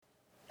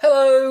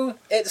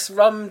It's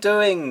Rum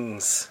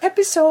Doings.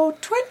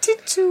 Episode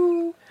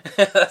 22.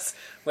 That's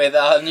with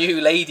our new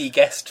lady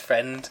guest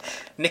friend,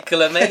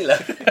 Nicola Mailer.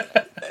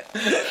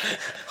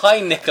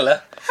 Hi,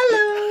 Nicola.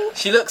 Hello.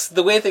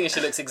 The weird thing is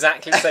she looks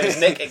exactly the same as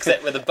Nick,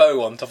 except with a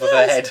bow on top of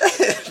her head.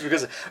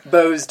 Because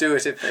bows do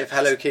it. If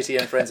Hello Kitty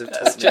and friends have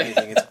taught me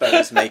anything, it's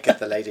bows make it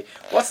the lady.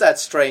 What's that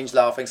strange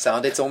laughing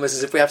sound? It's almost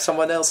as if we have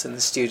someone else in the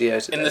studio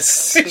today. In the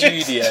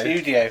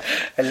studio.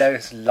 Hello,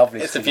 it's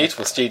lovely. It's a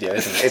beautiful studio,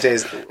 isn't it? It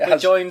is. We're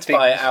joined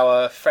by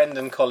our friend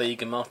and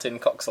colleague Martin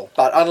Coxall.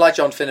 But unlike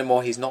John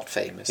Finnemore, he's not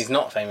famous. He's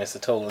not famous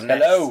at all.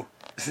 Hello.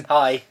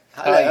 Hi.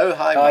 Hello.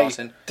 Hi,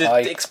 Martin.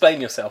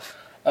 Explain yourself.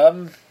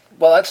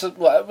 Well, that's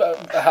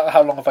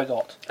how long have I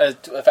got?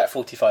 About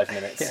 45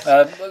 minutes. Yes.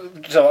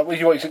 So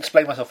you want to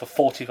explain myself for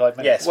 45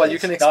 minutes? Yes. Well, please. you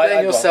can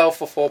explain yourself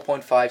for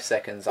 4.5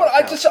 seconds. Well,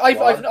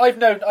 I've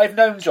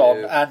known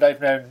John and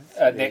I've known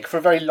Nick for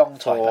a very long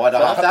time.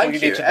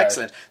 Thank you.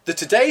 Excellent.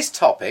 Today's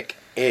topic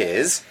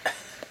is.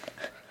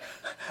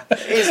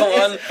 Is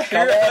one who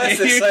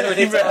rehearses so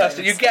many times.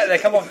 You get there.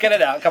 Come on, get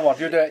it out. Come on,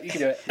 you do it. You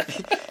can do it.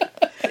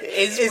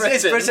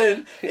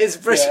 Is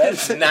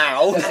Britain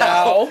now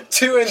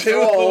too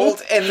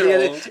enthralled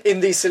in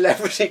the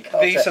celebrity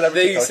culture?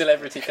 The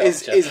celebrity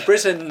culture. Is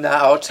Britain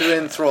now too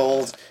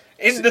enthralled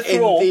in the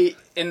thrall?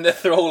 In the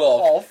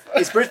thrall of?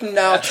 Is Britain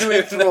now too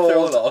enthralled? In the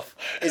thrall of?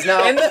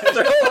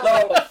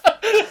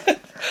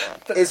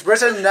 Is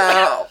Britain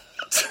now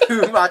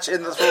too much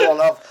in the thrall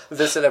of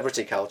the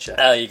celebrity culture?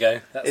 There you go.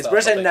 Is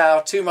Britain now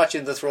too much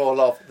in the thrall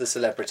of the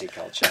celebrity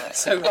culture?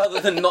 So rather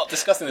than not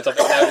discussing the topic,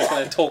 now we're just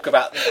going to talk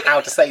about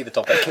how to say the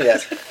topic.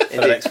 Yes, for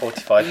the next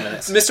 45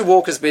 minutes. Mr.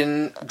 Walker's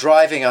been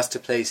driving us to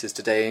places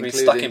today, including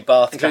stuck in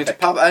Bath traffic.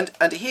 Pub, and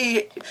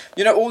he,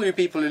 all you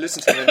people who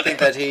listen to him and think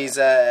that he's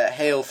a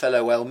hail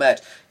fellow well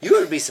met, you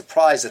would be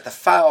surprised at the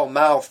foul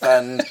mouth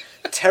and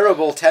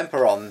terrible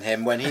temper on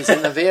him when he's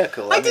in the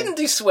vehicle. I didn't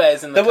do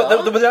swears in the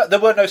car. There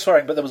were no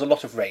swearing, but there was a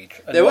lot of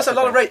rage. There was a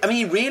lot of rage. I mean,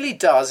 he really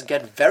does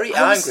get very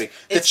angry.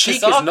 The cheek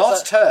is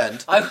not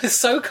turned. I was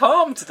so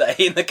calm today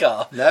in the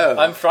car. No.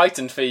 I'm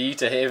frightened for you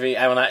to hear me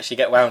and actually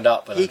get wound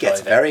up when he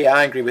gets very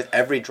angry with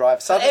every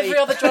driver. Every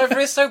other driver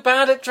is so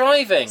bad at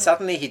driving.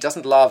 Suddenly he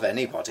doesn't love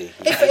anybody.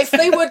 If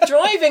they were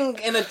driving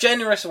in a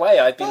generous way,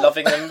 I'd be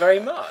loving them very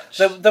much.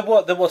 There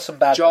was some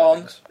bad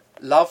drivings.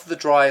 Love the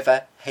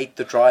driver, hate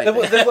the driver.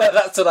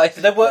 That's what I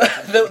think.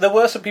 There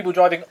were some people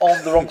driving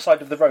on the wrong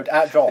side of the road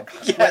at John,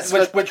 yes,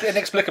 which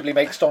inexplicably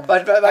makes John.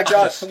 But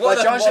John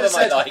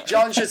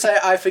should say,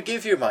 "I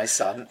forgive you, my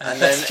son," and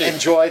then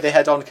enjoy the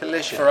head-on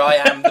collision. For I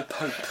am the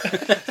Pope.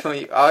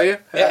 Are you?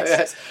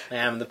 Yes. I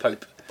am the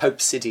Pope. Pope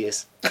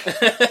Sidious.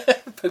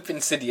 Pope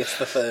Insidious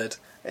the Third.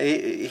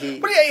 He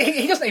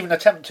doesn't even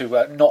attempt to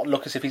not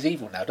look as if he's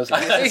evil now, does he?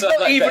 He's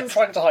not even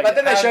trying to hide it. But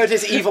then they showed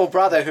his evil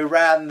brother who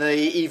ran the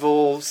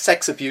evil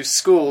sex abuse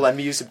school and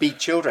used to beat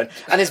children,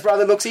 and his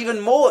brother looks even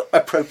more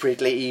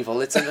appropriately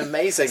evil. It's an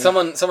amazing.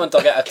 Someone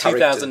dug out a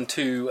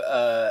 2002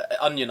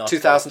 Onion article.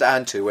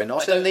 2002. We're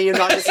not in the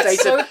United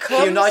States.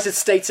 The United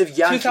States of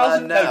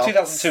Yankland now. No,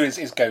 2002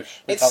 is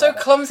gauche. It's so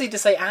clumsy to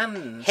say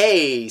 "and."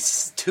 Hey,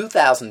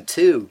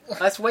 2002.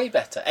 That's way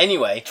better.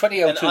 Anyway,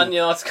 2002. An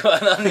Onion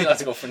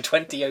article from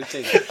 2002. In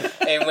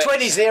which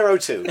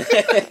 2002.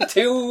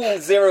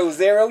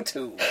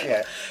 2002.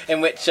 Yeah.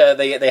 In which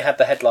they had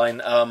the headline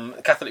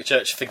Catholic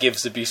Church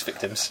forgives abuse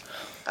victims.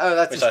 Oh,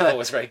 that's which I thought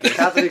was very good.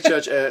 Catholic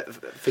Church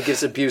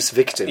forgives abuse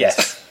victims.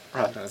 Yes.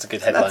 Right. That was a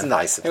good headline. That's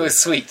nice. It was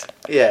sweet.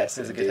 Yes,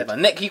 it was a good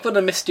headline. Nick, you've got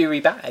a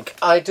mystery bag.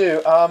 I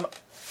do.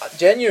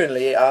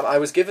 Genuinely, I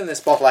was given this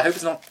bottle. I hope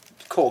it's not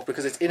corked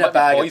because it's in a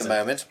bag at the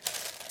moment.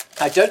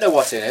 I don't know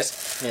what's in it.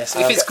 Yes,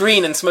 if it's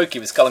green and smoky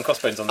with skull and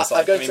crossbones on the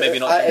side, maybe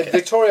not.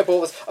 Victoria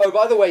bought this. Oh,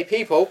 by the way,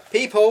 people.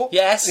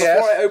 Yes.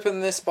 Before I open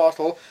this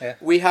bottle,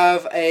 we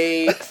have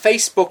a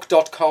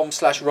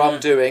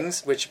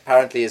facebook.com/rumdoings, which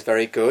apparently is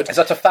very good. Is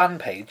that a fan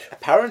page?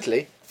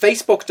 Apparently.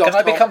 Facebook.com. Can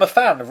I become a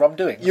fan of Rum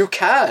Doings? You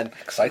can.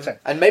 Exciting.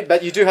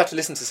 But you do have to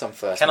listen to some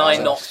first. Can I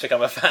not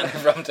become a fan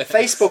of Rum Doings?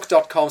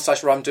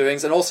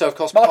 Facebook.com/rumdoings, and also, of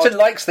course, Martin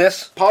likes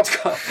this.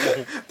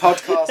 Podcast.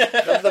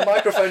 The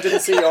microphone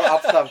didn't see your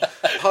up thumb.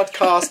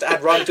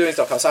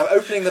 Podcast@rumdoings.com. So I'm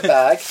opening the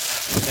bag.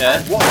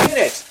 Yeah. What's in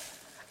it?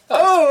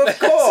 Oh, of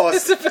course.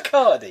 It's a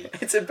Bacardi.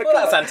 Well,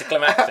 that's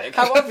anticlimactic.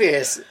 How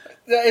obvious.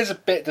 That is a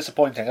bit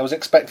disappointing. I was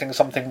expecting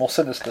something more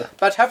sinister.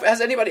 But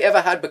has anybody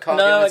ever had Bacardi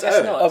on its I guess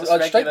own? not.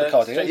 Straight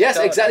Bacardi. Yes,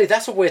 exactly.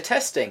 That's what we're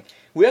testing.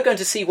 We're going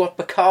to see what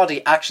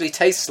Bacardi actually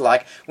tastes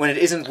like when it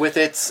isn't with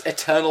its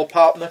eternal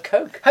partner,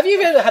 Coke. Have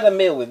you ever had a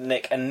meal with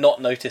Nick and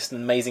not noticed an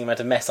amazing amount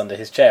of mess under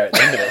his chair at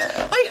the end of it?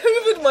 I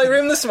hoovered my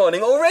room this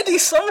morning. Already,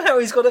 somehow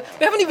he's got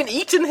we haven't even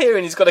eaten here,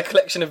 and he's got a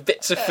collection of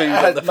bits of food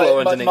on the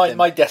floor underneath him.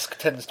 My desk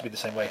tends to be the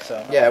same way,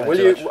 so... Yeah, I'm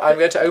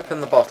going to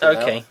open the bottle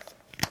Okay. now.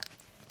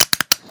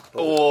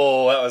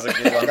 Oh, that was a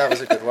good one. That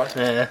was a good one.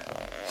 Yeah.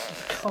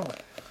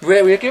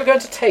 We're going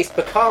to taste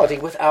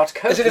Bacardi without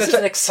Coke. This is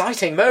an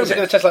exciting moment. Is it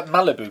going to taste like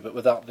Malibu, but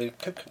without the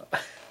coconut?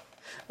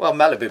 Well,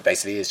 Malibu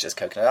basically is just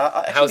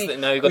coconut. How's it?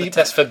 No, you've got to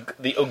test for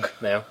the UGG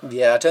now.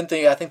 Yeah, I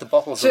think the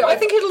bottles. See, are I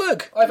think it'll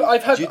UGG.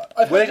 I've had.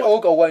 Will it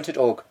UGG or won't it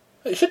UGG?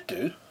 It should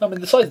do. I mean,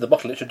 the size of the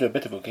bottle, it should do a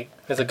bit of UGGing.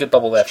 There's a good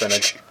bubble there for an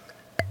UGG.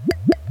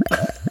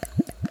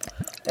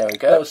 There we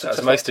go. That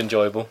was most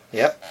enjoyable.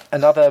 Yep.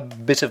 Another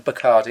bit of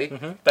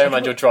Bacardi. Bear in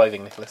mind you're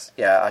driving, Nicholas.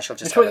 Yeah, I shall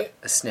just have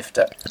a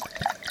snifter.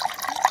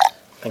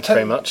 Thank you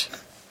very much.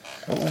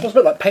 It smells a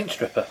bit like paint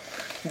stripper.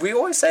 We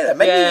always say that.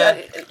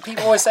 Maybe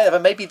people always say that,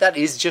 but maybe that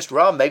is just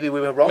rum. Maybe we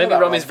were wrong. Maybe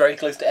about rum is very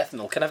close to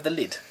ethanol. Can I have the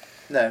lid?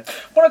 No.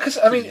 Well, because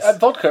I mean,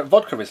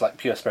 vodka is like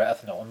pure spirit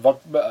ethanol, and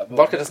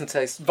Vodka doesn't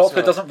taste.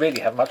 Vodka doesn't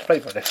really have much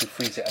flavour unless you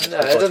freeze it. No,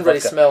 it doesn't really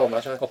smell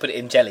much. Or put it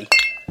in jelly.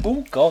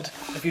 Oh God!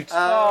 If you,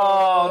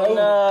 Oh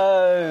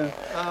no!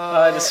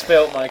 I just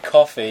spilt my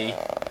coffee.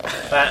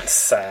 That's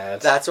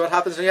sad. That's what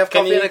happens when you have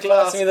Can coffee you in a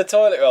glass. pass me the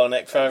toilet roll,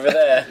 Nick, from over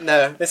there?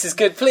 No. This is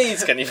good.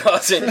 Please, can you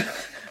pass me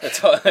the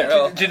toilet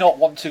roll? do you not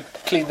want to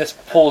clean this?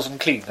 Pause and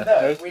clean.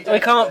 No, We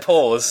can't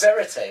pause.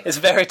 Verite. It's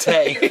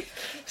verite.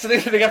 So they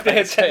have to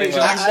hear 10 minutes of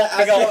you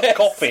I- mopping up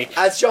coffee.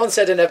 As John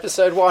said in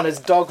episode 1, it's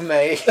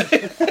dogme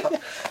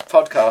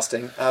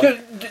podcasting.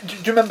 Do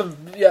you remember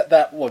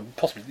that one?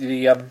 Possibly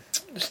the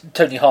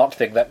Tony Hart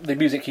thing, that the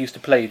music he used to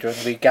play during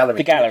the gallery.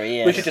 The gallery,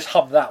 yes. We should just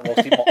hum that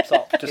whilst he mops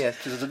up. Just, Yes.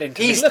 just as an interlude.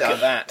 He's Look done. at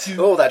that.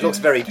 Oh, that looks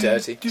very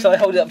dirty. So I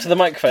hold it up to the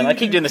microphone. I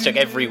keep doing this joke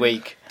every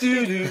week.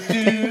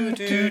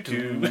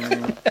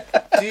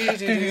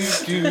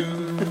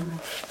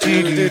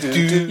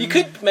 You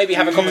could maybe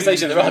have a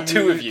conversation. There are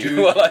two of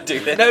you while I do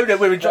this. No,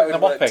 we're enjoying the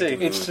That would work mopping.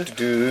 too. It's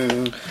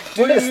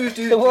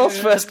The world's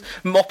first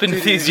mop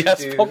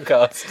enthusiast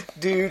podcast.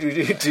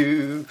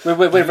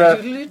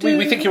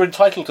 we think you're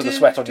entitled to the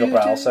sweat on your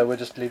brow, so we're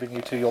just leaving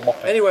you to your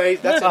mopping. Anyway,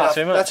 that's No, enough.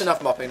 too much. That's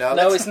enough mopping now.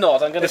 No, Let's- it's not.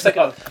 I'm going to It's take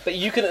not. it. But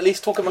you can at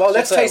least talk about. Well,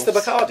 let's taste the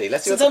yourselves. Bacardi.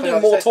 Let's see Since what I'm the doing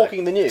Bacardi more tastes like.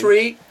 talking than you.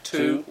 3,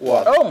 2,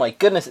 1. Oh my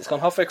goodness! It's gone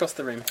halfway across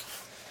the room.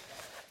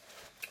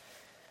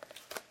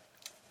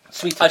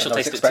 Sweeter I than shall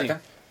was taste it too. expecting.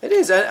 It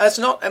is. It's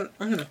not.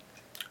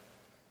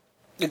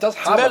 It does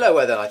It's have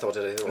mellower than I thought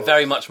it was.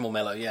 Very much more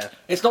mellow. Yeah.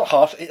 It's not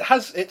harsh.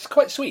 It's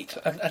quite sweet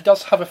and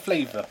does have a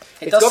flavour.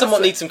 It It's does got a somewhat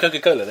fl- need some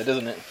Coca-Cola, though,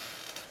 doesn't it?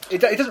 It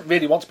doesn't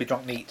really want to be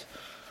drunk neat.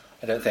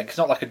 I don't think it's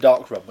not like a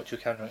dark rum, which you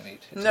can drink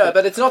neat. It's a No, bit-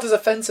 but it's not as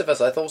offensive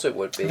as I thought it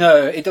would be.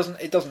 no, it doesn't.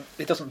 It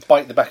doesn't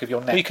bite the back of your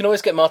neck. Well, you can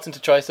always get Martin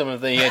to try some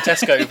of the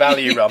Tesco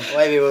value rum.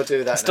 Maybe we'll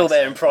do that. Still next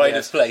there time. in pride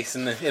Yes. of place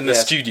in the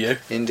Yes. studio.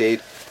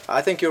 Indeed.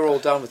 I think you're all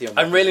done with your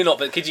mopping. I'm really not,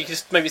 but could you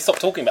just maybe stop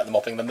talking about the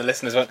mopping, then the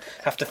listeners won't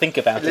have to think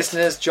about it.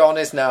 Listeners, John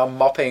is now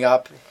mopping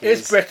up.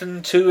 Is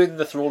Britain too in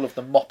the thrall of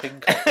the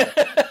mopping?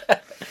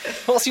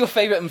 What's your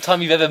favourite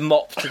time you've ever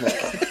mopped?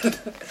 Nick?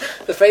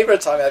 The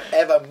favourite time I've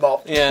ever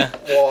mopped Yeah.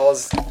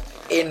 was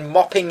in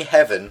Mopping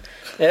Heaven,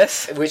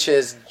 Yes? which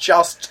is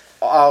just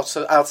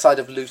outside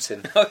of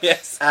Luton. Oh,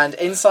 yes. And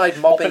inside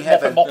Mopping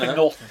Heaven, mopping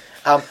Norton.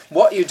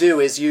 what you do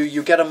is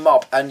you get a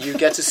mop and you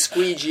get to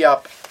squeegee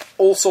up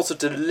all sorts of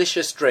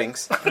delicious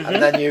drinks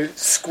and then you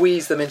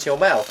squeeze them into your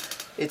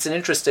mouth. It's an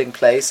interesting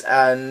place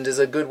and is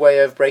a good way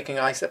of breaking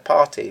ice at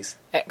parties.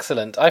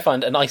 Excellent. I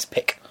find an ice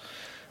pick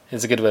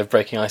is a good way of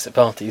breaking ice at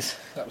parties.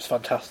 That was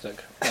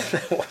fantastic.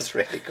 It was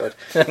really good.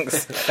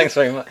 Thanks. Thanks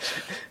very much.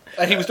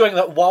 And he was doing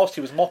that whilst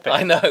he was mopping.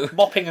 I know.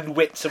 Mopping and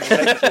wits and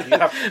related. You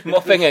have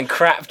Mopping and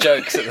crap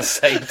jokes at the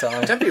same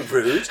time. Don't be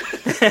rude.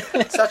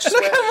 Such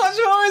Look how much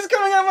more is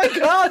coming out my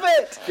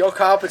carpet! Your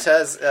carpet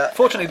has...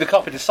 Fortunately, the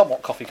carpet is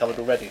somewhat coffee-coloured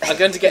already. I'm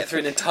going to get through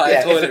an entire Yeah,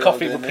 if toilet the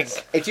coffee roll were doing pink.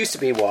 this. it used to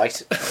be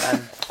white.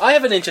 I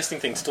have an interesting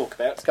thing to talk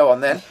about. Go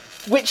on then.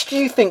 Which do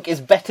you think is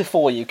better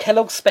for you,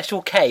 Kellogg's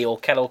Special K or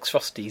Kellogg's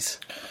Frosties?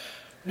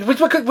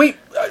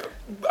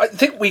 I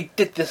think we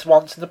did this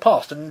once in the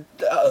past, and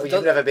Well,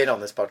 you've never been on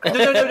this podcast.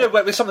 no.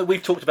 It was something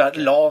we've talked about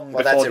long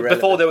Well, that's before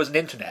irrelevant. there was an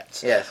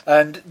internet. Yes.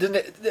 And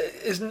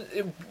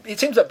it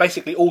seems that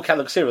basically all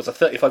Kellogg cereals, a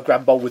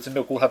 35-gram bowl with some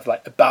milk, will have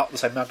like about the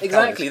same amount of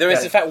Exactly. There calories.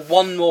 is, in fact,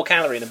 one more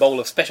calorie in a bowl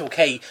of Special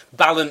K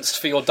balanced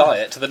for your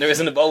diet than there is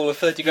in a bowl of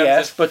 30 grams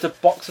Yes, of... but a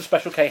box of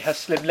Special K has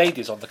slim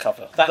ladies on the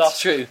cover. That's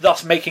true.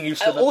 Thus making you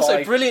slimmer Also,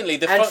 by... brilliantly,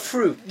 the And front...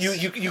 fruit.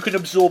 You can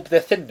absorb their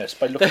thinness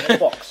by looking at the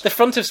box. The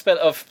front of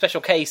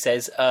Special K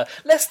says,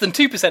 less than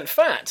 2%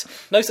 fat.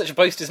 No such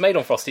boast is made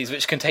on Frosties,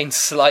 which contains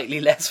slightly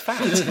less fat,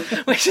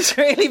 which is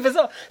really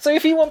bizarre. So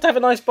if you want to have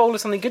a nice bowl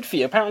of something good for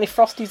you, apparently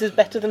Frosties is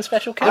better than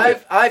Special K.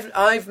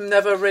 I've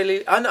never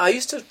really... I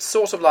used to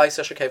sort of like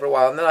Special K for a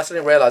while, and then I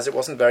suddenly realised it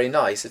wasn't very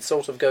nice. It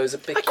sort of goes a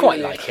bit... I quite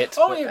like it.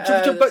 Oh, yeah,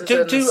 there's a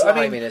certain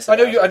I mean, sliminess I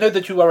know about I it. know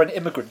that you are an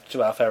immigrant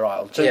to our fair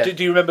isle. So Yeah.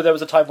 do you remember there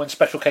was a time when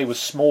Special K was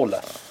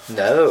smaller?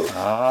 No.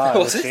 Ah,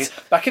 Was you it? see.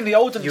 Back in the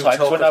olden You times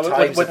talk when of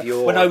times of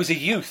yore. when I was a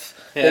youth,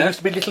 They Yeah. used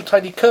to be little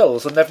tiny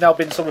curls, and they've now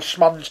been sort of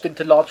smunged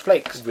into large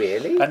flakes.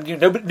 Really? And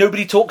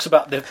nobody talks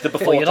about the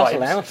before Well, you're not times.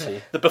 allowed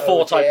to. The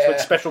before Oh, times dear. when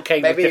Special K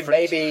was Maybe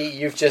different.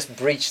 you've just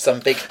breached some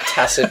big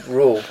tacit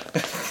rule.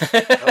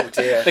 Oh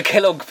dear. The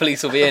Kellogg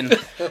police will be in.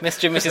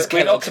 Mr. and Mrs. We're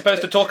not Kellogg.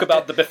 supposed to talk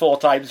about the before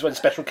times when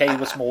Special K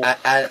was small.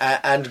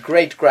 And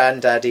great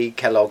granddaddy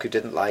Kellogg, who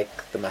didn't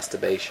like the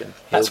masturbation.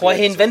 That's why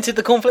he invented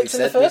the cornflakes in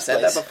the We've first said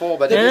that place. before,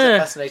 but it is Yeah. a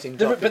fascinating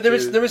topic. But there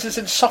is this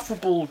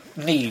insufferable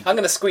need. I'm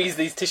going to squeeze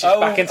these tissues Oh,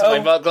 back into oh. my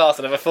mug glass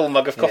and have a full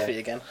mug of coffee Yeah.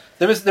 again.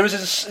 There is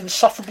this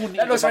insufferable need.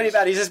 That looks really amongst-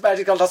 bad. He's just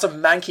basically got lots of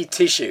manky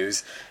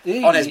tissues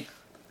Eee. on his,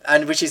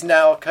 and which is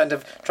now kind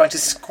of trying to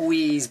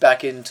squeeze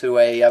back into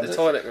a The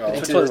toilet roll.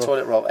 into Toilet the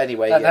toilet roll.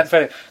 Anyway, And yes.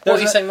 fairly- What there's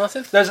were you a- saying,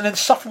 Martin? There's an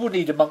insufferable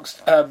need amongst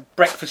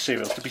breakfast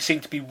cereals to be seen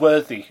to be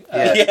worthy.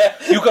 Yeah.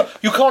 Yeah.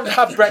 You can't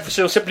have breakfast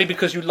cereal simply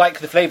because you like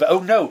the flavour. Oh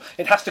no,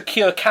 it has to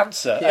cure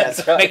cancer Yes,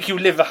 and right. make you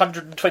live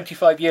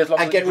 125 years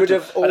longer And than get you rid would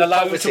of do, all and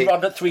allow poverty. you to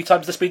run at 3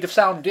 times the speed of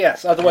sound.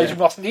 Yes, otherwise Yeah. you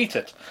mustn't eat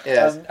it.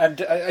 Yes.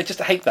 And I just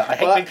hate that.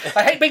 Well,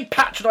 I hate being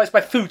patronised by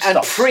food and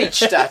stuff.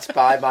 preached at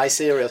by my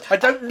cereals. I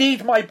don't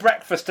need my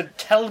breakfast to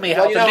tell me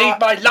how Well, you to know, lead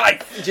my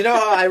life. Do you know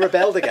how I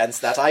rebelled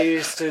against that? I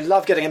used to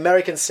love getting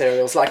American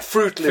cereals like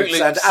Fruit Loops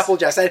and Loops. Apple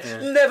Jacks. I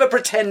never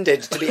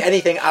pretended to be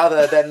anything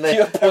other than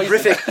the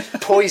horrific,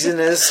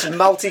 poisonous,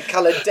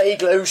 multicoloured,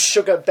 day-glow,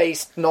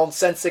 sugar-based,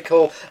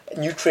 nonsensical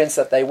nutrients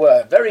that they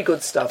were. Very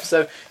good stuff.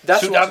 So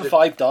that's Sudan what...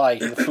 5 die,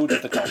 the food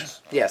of the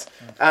gods. Yes,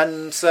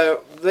 and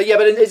so but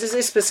it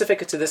is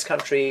specific to this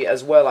country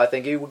as well. I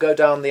think you will go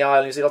down the aisle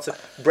and you see lots of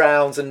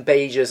browns and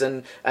beiges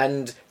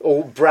and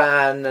all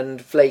bran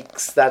and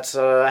flakes that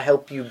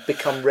help you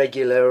become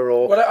regular.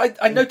 Or Well,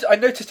 I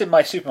noticed in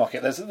my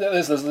supermarket there's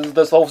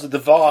obviously the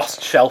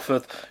vast shelf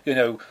of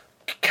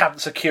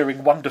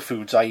cancer-curing wonder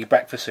foods, i.e.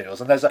 breakfast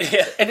cereals, and there's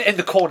in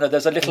the corner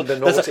there's a little The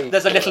naughty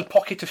there's a little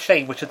pocket of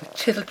shame, which are the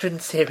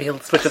children's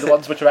cereals, which are the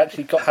ones which are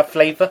actually have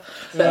flavour.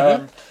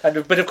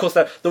 But of course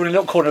they're in a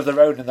little corner of their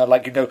own, and they're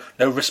like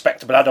no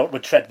respectable adult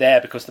would tread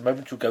there because the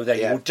moment you go there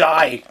you will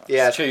die.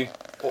 yeah, It's true.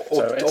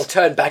 or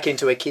turn back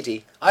into a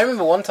kiddie. I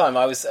remember one time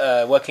I was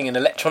working in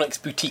an electronics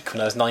boutique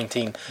when I was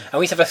 19, and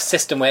we used to have a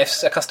system where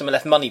if a customer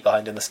left money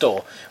behind in the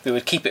store, we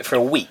would keep it for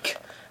a week,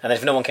 and then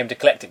if no one came to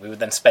collect it, we would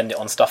then spend it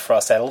on stuff for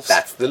ourselves.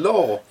 That's the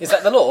law. Is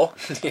that the law?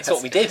 That's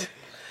what we did.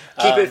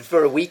 Keep it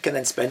for a week and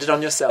then spend it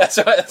on yourself. That's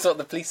right. That's what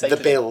the police say. The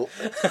to bill.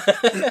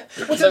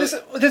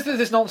 There's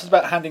this nonsense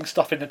about handing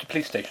stuff in at a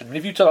police station. I mean,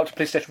 if you turn up to a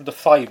police station with a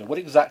fiver, what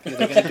exactly are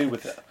they going to do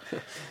with it?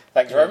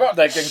 Thank you very much.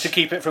 They're going to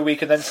keep it for a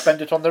week and then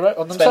spend it on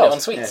themselves. Spend it on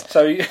sweets.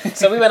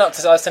 So we went up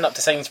to. I was sent up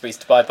to Sainsbury's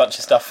to buy a bunch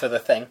of stuff for the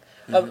thing.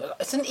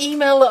 It's an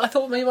email that I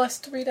thought maybe I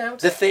should read out.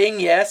 The thing,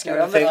 yes. Carry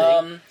on the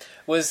thing.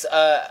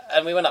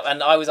 And we went up,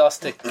 and I was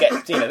asked to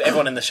get.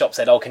 Everyone in the shop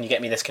said, "Oh, can you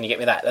get me this? Can you get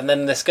me that?" And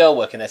then this girl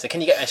working there said,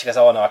 "Can you get me?" And she goes,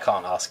 "Oh no, I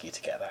can't ask you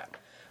to get that."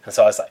 And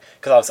so I was like,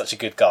 because I was such a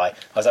good guy, I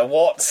was like,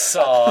 "What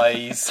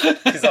size?"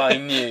 Because I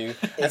knew.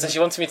 And so she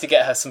wanted me to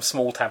get her some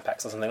small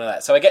Tampax or something like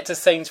that. So I get to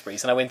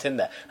Sainsbury's and I went in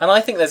there, and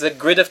I think there's a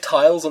grid of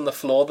tiles on the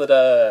floor that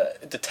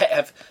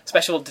have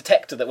special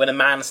detector that when a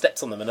man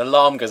steps on them, an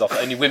alarm goes off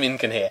that only women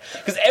can hear.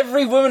 Because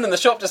every woman in the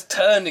shop just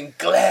turned and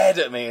glared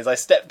at me as I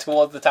stepped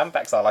towards the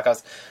Tampax aisle, like I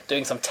was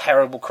doing some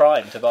terrible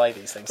crime to buy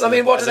these things. I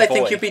mean, what as do a they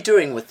think boy. you'd be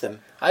doing with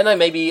them? I don't know,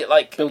 maybe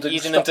like Building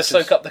using them to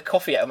structures. soak up the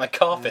coffee out of my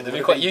carpet. They'd be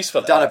quite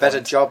useful. at Done that a better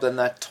point. job than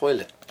that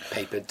toilet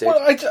paper did.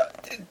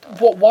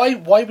 Well, why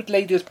would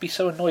ladies be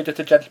so annoyed at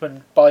a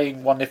gentleman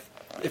buying one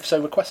if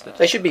so requested?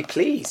 They should be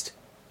pleased.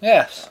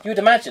 Yes. You would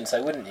imagine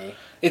so, wouldn't you?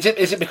 Is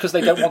it because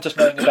they don't want us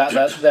knowing about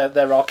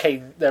their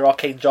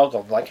arcane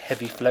jargon like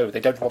heavy flow? They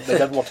don't want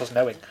us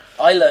knowing.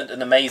 I learned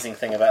an amazing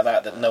thing about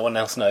that no one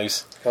else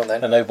knows. Go on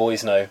then. And no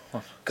boys know.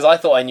 Because I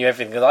thought I knew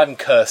everything, because I'm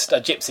cursed. A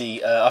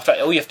gypsy, after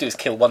all you have to do is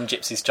kill one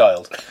gypsy's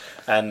child,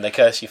 and they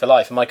curse you for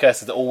life. And my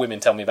curse is that all women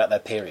tell me about their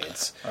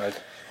periods. Right.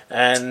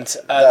 And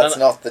That's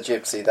not the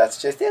gypsy.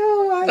 That's just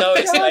I'm No,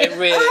 it's John. not, it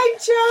really- I'm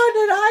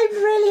John, and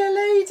I'm really a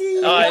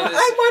lady. I'm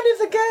one of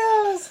the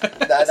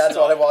girls. That's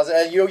what it was.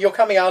 You're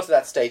coming out of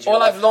that stage.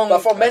 Well, I've long- But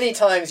for many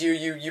times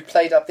you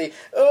played up the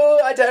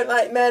I don't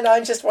like men.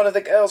 I'm just one of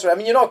the girls. I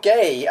mean, you're not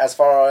gay as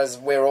far as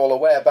we're all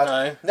aware, but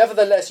No.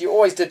 nevertheless, you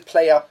always did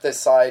play up this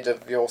side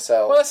of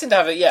yourself. Well, I seem to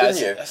have it, yeah.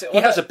 Didn't you? He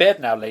has a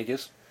beard now,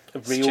 ladies. A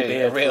real True,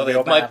 beard. a real a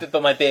real my, man.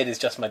 but my beard is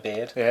just my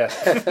beard. Yeah.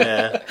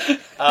 Yeah.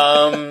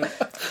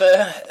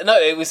 No,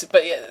 it was.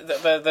 But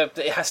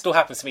yeah, still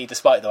happens to me,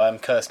 despite though I'm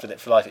cursed with it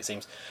for life. It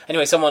seems.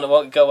 Anyway,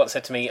 a girl once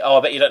said to me, "Oh,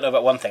 I bet you don't know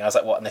about one thing." I was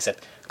like, "What?" And they said,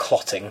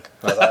 "Clotting." And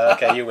I was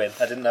like, "Okay, you win.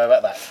 I didn't know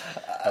about that."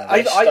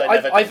 And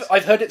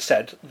I've heard it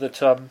said that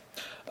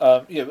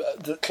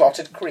the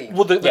Clotted cream.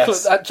 well,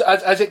 Yes.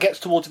 as it gets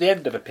towards the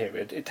end of a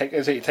period, it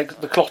takes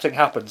the clotting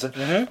happens. And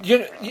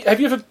have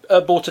you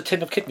ever bought a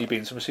tin of kidney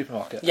beans from a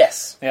supermarket?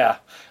 Yes. Yeah.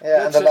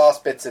 Yeah, and the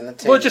last bits in the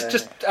tin. Well,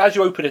 just as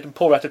you open it and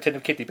pour out a tin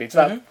of kidney beans,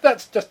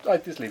 that's just I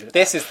just leave it.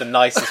 This is the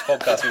nicest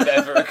podcast we've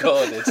ever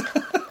recorded.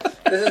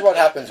 This is what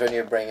happens when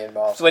you bring in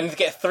Mark. So when you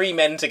get three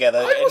men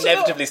together,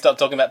 inevitably start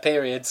talking about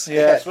periods.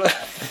 Yes.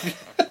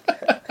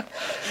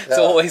 It's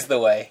always the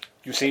way.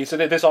 You see, so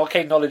this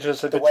arcane knowledge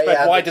is a bit way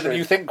and wider the than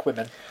you truth. think,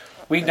 women.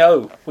 We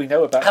know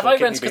about. Have I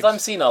kidney because beans. I'm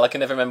senile? I can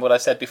never remember what I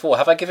said before.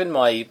 Have I given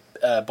my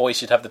boys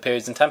should have the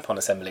periods and tampon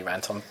assembly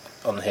rant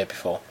on here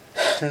before?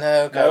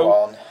 No, go No.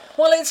 on.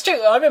 Well, it's true.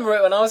 I remember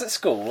it when I was at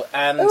school,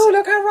 and Oh,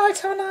 look how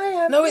right on I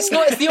am. no, it's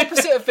not. It's the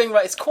opposite of being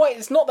right.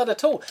 It's not that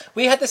at all.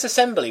 We had this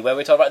assembly where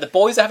we're told, right, the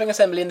boys are having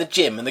assembly in the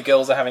gym and the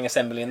girls are having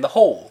assembly in the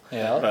hall.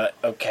 Yeah. Right,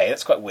 okay,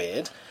 that's quite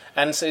weird.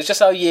 And so it's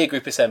just our year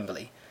group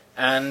assembly.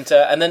 And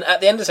then at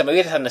the end of assembly,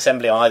 we just had an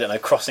assembly on, I don't know,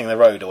 crossing the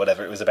road or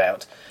whatever it was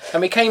about.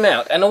 And we came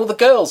out, and all the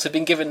girls had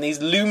been given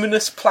these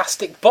luminous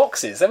plastic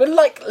boxes. They were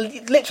like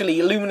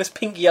literally luminous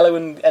pink, yellow,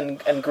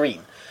 and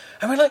green.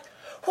 And we're like,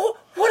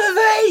 what are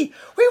they?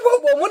 We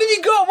want one. What have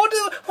you got?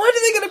 Why do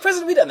they get a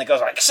present we don't? And the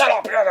girls are like, shut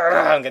up!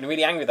 I'm getting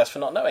really angry with us for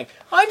not knowing.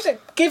 I'm saying,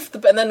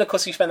 and then of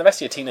course you spend the rest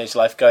of your teenage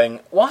life going,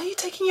 why are you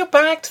taking your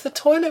bag to the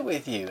toilet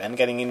with you? And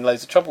getting in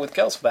loads of trouble with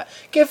girls for that.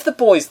 Give the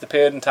boys the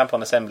period and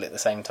tampon assembly at the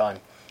same time,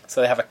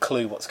 so they have a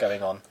clue what's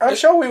going on. I'm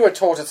sure we were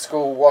taught at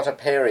school what a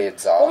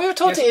periods are. Well, we were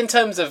taught it in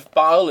terms of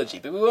biology,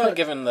 but we weren't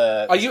given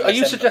the... Are you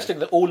assembly. suggesting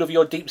that all of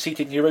your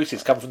deep-seated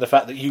neuroses come from the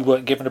fact that you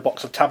weren't given a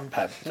box of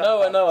tampons?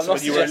 No, I'm not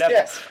when you were suggesting... 11.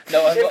 Yes.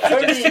 No, I'm not If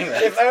only, suggesting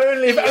that. if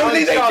only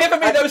They'd young given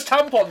me John those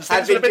tampons.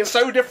 had Things would have been giv-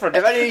 so different.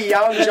 If only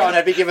young John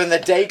had been given the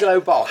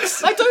Dayglow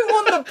box. I don't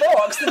want the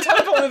box. The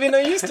tampon would be no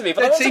use to me.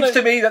 But I It want seems to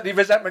to me that the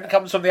resentment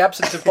comes from the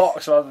absence of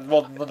box rather than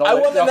the knowledge. I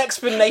want an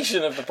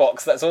explanation of the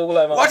box. That's all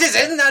I'm asking. What is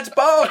in that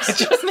box? I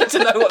just need to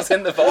know what's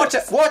in the box.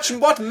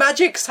 What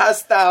magics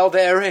hast thou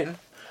therein?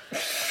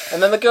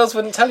 And then the girls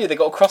wouldn't tell you. They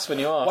got a cross when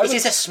you asked. It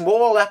is a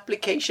small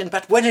application,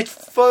 but when it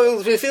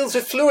fills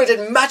with fluid,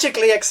 it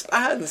magically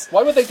expands.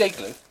 Why would they day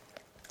glue?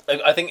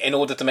 I think in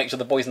order to make sure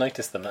the boys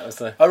notice them. That was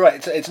the... Oh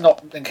right, it's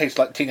not in case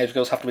like teenage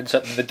girls have to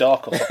insert them in the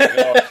dark or something,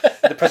 or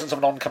in the presence of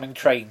an oncoming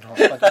train. Or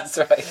something. That's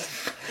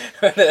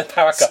right. The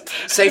power cut.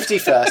 Safety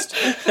first.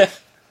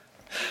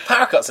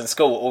 Power cuts in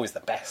school were always the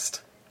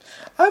best.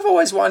 I've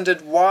always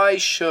wondered, why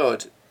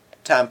should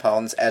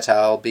tampons et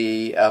al.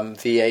 Be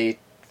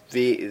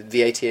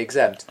VAT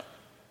exempt?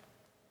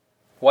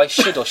 Why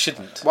should or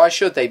shouldn't? Why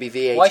should they be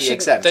VAT Why should?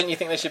 exempt? Don't you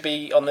think they should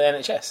be on the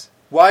NHS?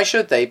 Why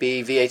should they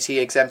be VAT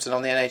exempted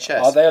on the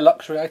NHS? Are they a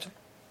luxury item?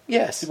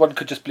 Yes. One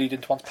could just bleed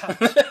into one's pants.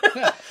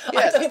 Yeah.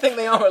 Yes. I don't think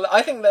they are.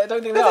 I don't think But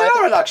they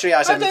are a luxury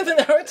I item. don't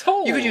think they are at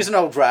all. You could use an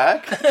old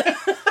rag.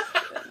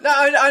 No,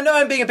 I know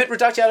I'm being a bit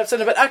reductive out of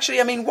center, but actually,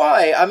 I mean,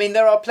 why? I mean,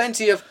 there are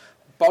plenty of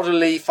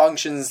bodily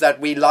functions that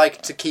we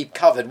like to keep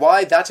covered.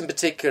 Why that in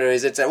particular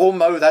is that's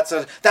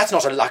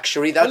not a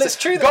luxury. That's Well, it's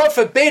true that- God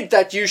forbid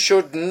that you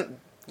should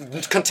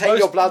contain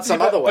your blood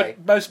some other way.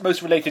 But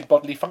most related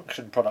bodily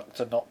function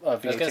products are not VAT I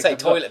was going to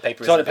exempt. say toilet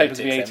paper. Toilet is paper's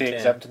VAT VAT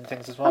exempt and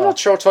things as well. I'm not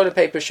sure toilet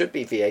paper should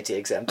be VAT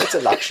exempt. It's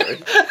a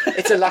luxury.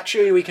 It's a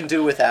luxury we can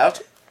do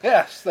without.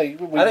 Yes, I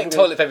think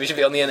toilet paper should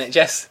be on the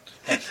NHS.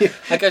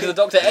 I go to the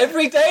doctor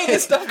every day.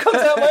 This stuff comes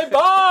out my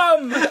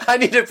bum. I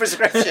need a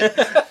prescription.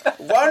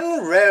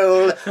 One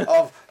roll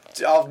of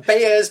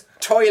Bayer's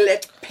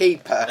toilet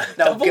paper.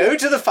 Now go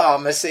to the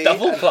pharmacy.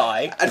 Double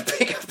ply. And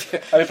pick up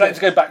your... Are we planning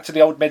to go back to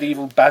the old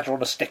medieval badger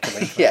on a stick?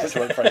 Yes.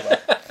 Which went very well.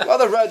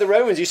 Well, the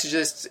Romans used to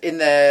just in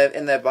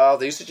their bath.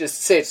 They used to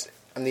just sit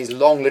in these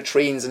long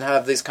latrines and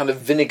have these kind of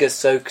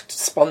vinegar-soaked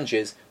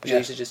sponges, which they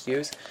used to just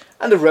use.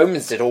 And the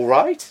Romans did all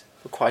right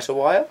for quite a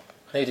while.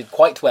 They did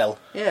quite well.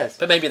 Yes,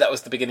 But maybe that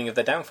was the beginning of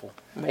their downfall.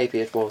 maybe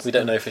it was. We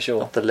don't know for sure.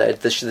 Not the lead.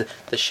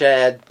 The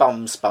shared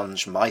bum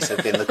sponge might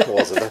have been the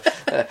cause of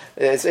it.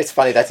 It's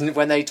funny that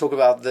when they talk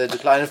about the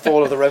decline and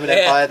fall of the Roman Yeah.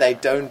 Empire, they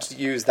don't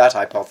use that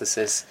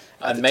hypothesis.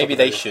 at And the maybe top of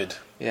they the- should.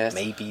 Yes.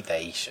 Maybe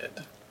they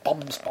should.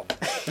 Bomb sponge.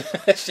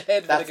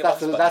 Shared That's vinegar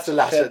the bum Latin.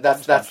 sponge.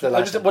 That's the I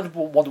just Latin. wonder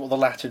what the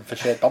Latin for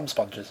shared bomb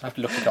sponges. I have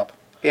to look it up.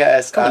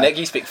 Yes. Come on, Nick,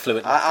 you speak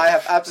fluent. I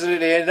have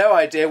absolutely no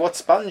idea what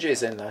sponge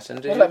is in that.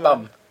 And do What you- about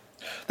mum?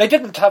 They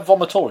didn't have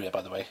vomitoria,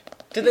 by the way.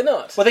 Did they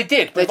not? Well, they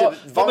did. They but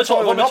did.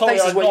 Vomitoria were not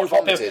places are where you not-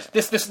 vomited.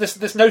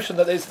 This notion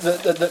that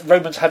the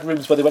Romans had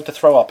rooms where they went to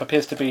throw up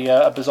appears to be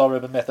a bizarre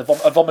Roman myth. A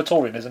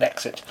vomitorium is an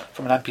exit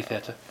from an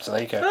amphitheatre. So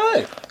there you go.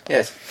 No.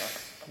 Yes.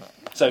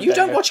 So You there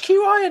don't go. watch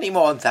QI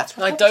anymore, and that's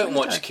what I don't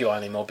watch QI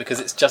anymore because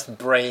it's just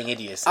braying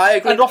idiocy. I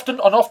agree. And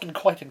often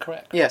quite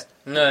incorrect. Yes.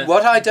 No.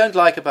 What I don't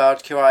like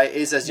about QI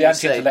is, as The you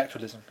say,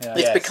 anti-intellectualism. Yeah.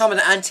 it's Yes. become an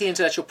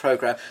anti-intellectual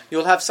program.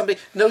 You'll have somebody.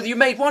 No, you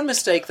made one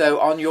mistake though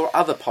on your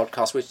other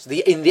podcast, which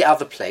in the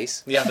other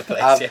place. The other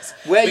place, yes.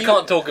 Where We you-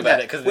 can't talk about yeah,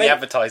 it because of where- the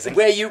advertising.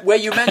 Where you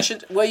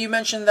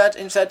mentioned that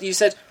instead you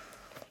said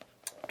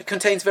it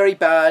contains very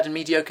bad and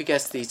mediocre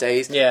guests these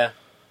days, Yeah.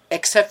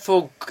 except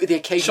for the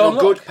occasional Sean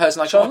good Locke. person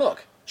like Sean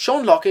Locke.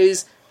 Sean Locke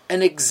is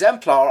an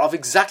exemplar of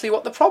exactly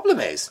what the problem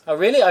is. Oh,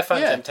 really? I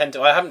found Yeah. him tend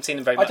to. I haven't seen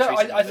him very much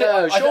recently. I think-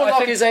 No, Sean Locke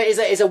think-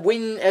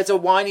 is a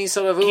whiny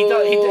sort of. He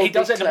does "Ooh, it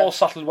in a big more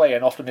subtle way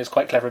and often is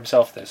quite clever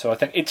himself, though. So I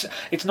think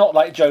it's not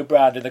like Joe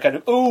Brand in the kind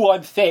of, "Ooh,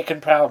 I'm thick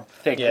and proud"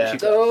 thing. Yeah. which he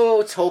does.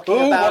 Oh, talking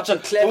Ooh, about what's a-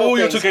 clever ooh, you're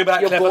things. talking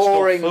about You're clever stuff.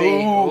 boring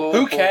me. Ooh,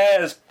 who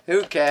cares?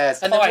 Who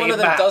cares? And then Hi, one of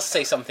them Matt. does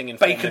say something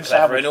informed Bacon and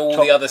clever, sandwich, and all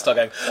top. the others start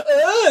going,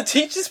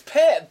 teacher's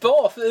pet,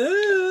 boff.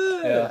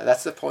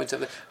 That's the point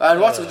of it. And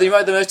what's the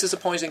most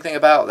disappointing thing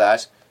about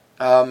that?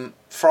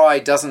 Fry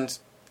doesn't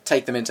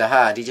take them into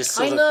hand. He just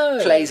sort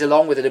of plays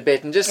along with it a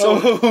bit and just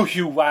sort of... Oh,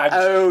 you wag!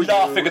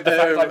 Laughing at the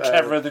fact I'm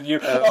cleverer than you.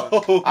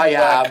 I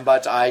am,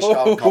 but I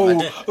shan't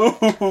comment.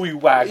 Oh, you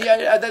wag!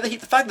 Yeah, the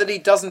fact that he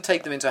doesn't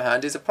take them into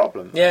hand is a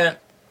problem. Yeah.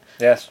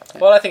 Yes.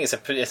 Well, I think it's a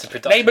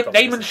production problem.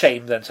 Name and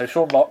shame then. So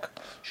Sean Locke,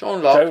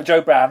 Sean Locke, Joe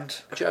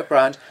Brand. Joe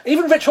Brand.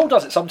 Even Rich Hall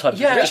does it sometimes.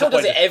 Yeah, Rich Hall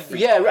does it every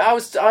time.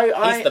 He's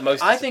the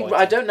most I think disappointing.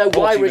 I don't know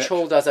why Naughty Rich Rich.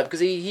 Hall does that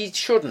because he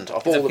shouldn't.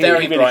 Of He's all a the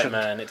very people. bright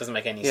shouldn't. man. It doesn't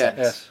make any Yeah. sense.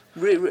 Yes.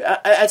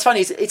 It's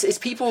funny. It's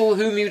people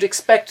whom you'd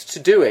expect to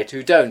do it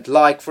who don't.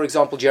 Like, for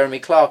example, Jeremy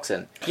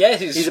Clarkson. Yeah,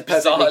 he's a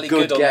perfectly bizarrely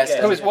good on guest.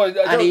 the No, guest.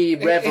 And he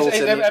revels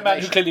in a man who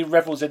information. clearly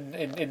revels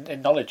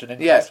in knowledge and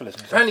Yes.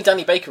 intellectualism. Apparently,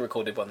 Danny Baker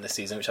recorded one this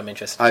season, which I'm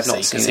interested I've to not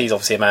see seen because it. he's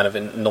obviously a man of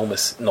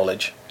enormous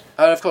knowledge.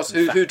 And of course,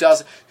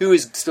 who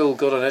is still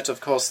good on it?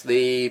 Of course,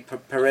 the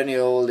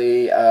perennial,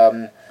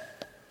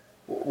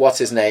 what's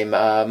his name?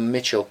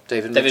 Mitchell,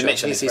 David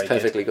Mitchell. is He's very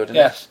perfectly good.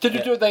 Yes. Did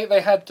you do?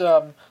 They had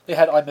I'm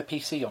a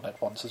PC on it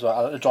once as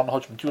well. John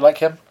Hodgman. Do you like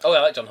him? Oh,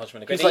 I like John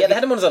Hodgman. He's Yeah, like- they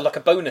had him on as like a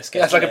bonus guest.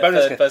 Yeah, it's like a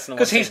bonus because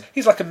because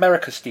he's like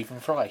America's Stephen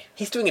Fry.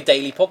 he's doing a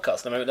daily podcast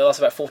at the moment that lasts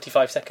about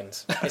 45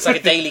 seconds. It's like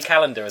a daily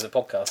calendar as a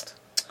podcast.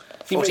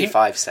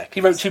 45 seconds. He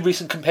wrote 2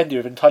 recent compendia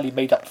of entirely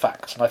made up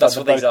facts, and I That's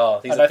found what them these both,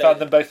 are. These and are I found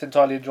them both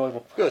entirely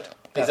enjoyable. Good.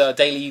 These are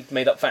daily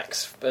made up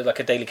facts, like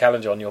a daily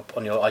calendar on your Oh,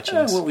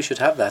 iTunes. well, we should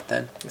have that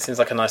then. It seems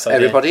like a nice idea.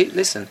 Everybody,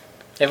 listen.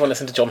 Everyone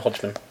listen to John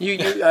Hodgman.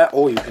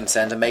 Or you can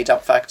send a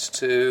made-up fact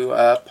to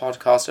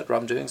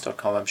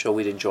podcast@rumdoings.com. I'm sure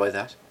we'd enjoy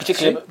that.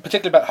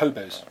 Particularly about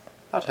hobos.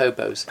 About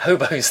hobos.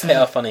 Hobos, they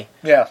are funny.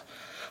 Yeah.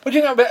 But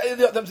you know,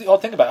 the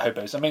odd thing about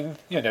hobos. I mean,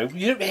 you don't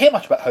hear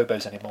much about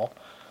hobos anymore.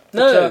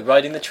 No, But,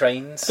 riding the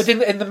trains. But in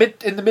the mid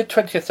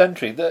 20th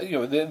century, the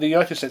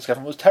United States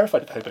government was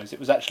terrified of hobos. It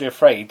was actually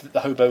afraid that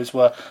the hobos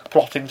were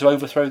plotting to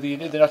overthrow the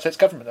United States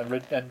government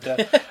and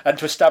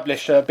to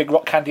establish Big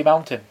Rock Candy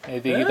Mountain,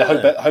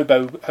 the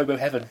hobo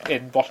heaven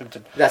in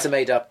Washington. That's a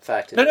made-up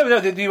fact. No.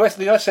 The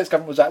United States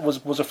government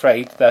was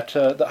afraid that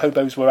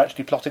hobos were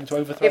actually plotting to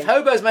overthrow. If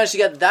hobos managed to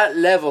get that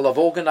level of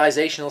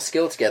organisational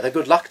skill together,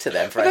 good luck to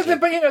them, frankly.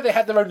 But they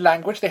had their own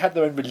language, they had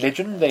their own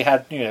religion, they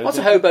had What's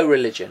a hobo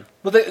religion?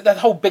 Well, that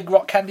whole Big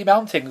Rock Candy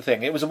Mountain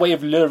thing. It was a way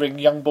of luring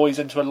young boys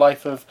into a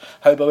life of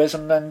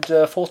hoboism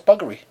and forced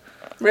buggery.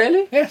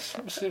 Really? Yes,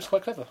 it was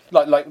quite clever.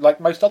 Like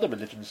most other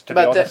religions, to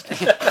be honest.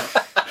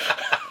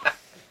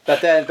 But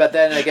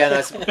then again,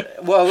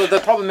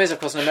 the problem is, of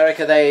course, in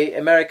America,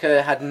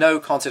 America had no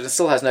concept and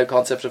still has no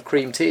concept of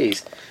cream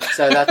teas,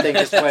 so that thing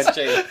just went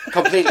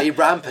completely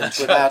rampant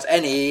without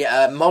any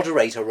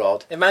moderator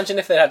rod. Imagine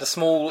if they had a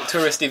small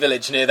touristy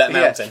village near that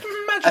mountain.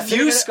 A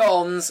few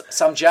scones,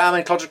 some jam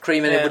and clotted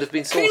cream, and it would have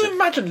been Can sorted. you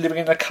imagine living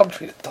in a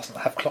country that doesn't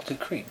have clotted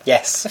cream?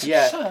 Yes.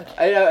 Yeah, Sad.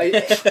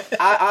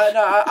 I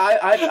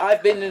know.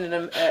 I've been in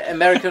an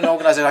American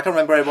organisation. I can't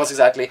remember where it was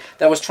exactly.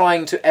 That was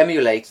trying to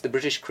emulate the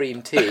British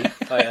cream tea.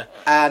 Oh, yeah.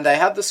 And they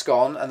had the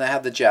scone and they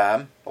had the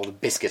jam, or the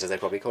biscuit as they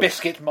probably call it.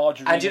 Biscuit,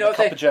 margarine, And you know a what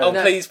cup they- of joe. Oh,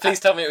 No. please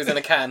tell me it was in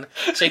a can.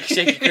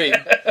 Shaky cream.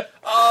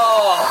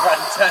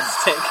 Oh,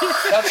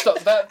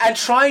 fantastic. And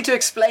trying to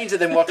explain to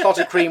them what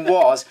clotted cream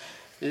was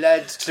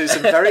led to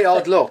some very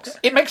odd looks.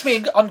 It makes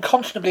me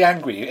unconscionably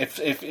angry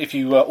if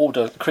you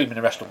order cream in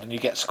a restaurant and you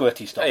get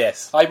squirty stuff. Oh,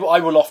 yes. I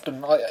will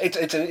often.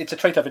 It's a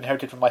trait I've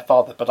inherited from my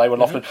father, but I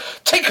will often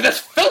take this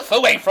filth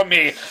away from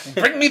me.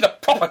 Bring me the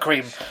proper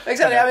cream.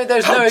 Exactly. I mean,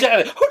 there's How no.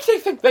 dare they? Who do they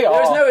think they are?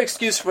 There is no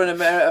excuse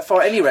for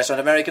for any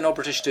restaurant, American or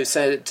British, to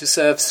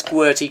serve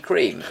squirty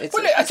cream.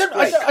 Well, I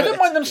don't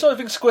mind them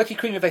serving squirty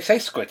cream if they say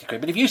squirty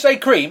cream, but if you say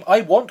cream, I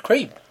want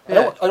cream.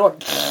 Yeah. I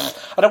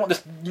don't want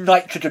this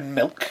nitrogen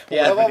milk.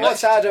 Yeah. What's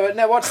sad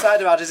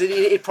about it is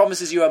it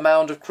promises you a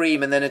mound of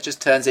cream and then it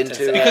just turns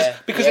into.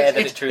 Because Yeah, that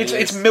it it's truly it's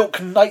is.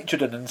 milk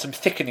nitrogen and some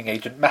thickening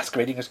agent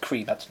masquerading as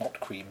cream. That's not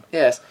cream.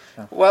 Yes.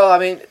 Well, I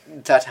mean,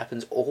 that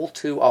happens all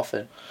too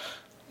often.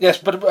 Yes,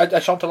 but I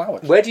shan't allow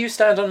it. Where do you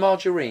stand on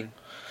margarine?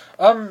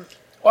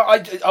 Well,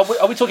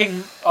 are we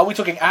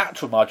talking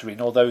actual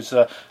margarine or those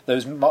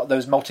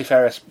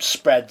multifarious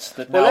spreads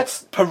that Well, now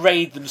let's-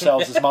 parade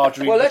themselves as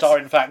margarine Well, but let's- are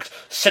in fact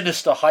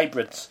sinister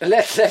hybrids?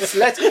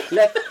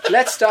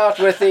 Let's start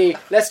with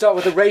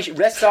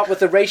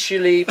the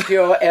racially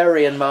pure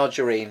Aryan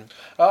margarine.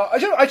 I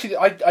don't actually.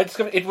 I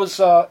discovered it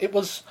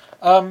was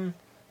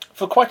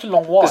for quite a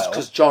long while.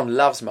 Because John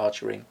loves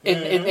margarine.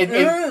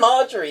 in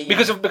Marjorie.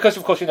 because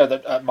of course you know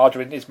that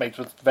margarine is made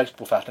with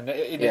vegetable fat and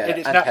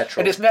And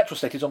petrol. in its natural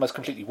state it's almost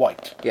completely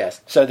white.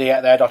 Yes. So they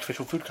add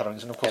artificial food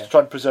colourings and of course to try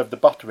and preserve the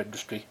butter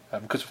industry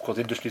because of course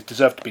industries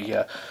deserve to be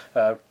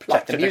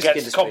protected music against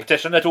industry.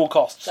 competition at all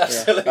costs.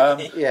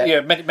 Absolutely.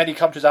 Yeah. Many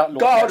countries outlawed.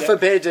 God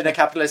forbid in a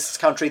capitalist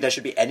country there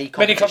should be any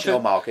competition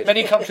or market.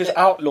 Many countries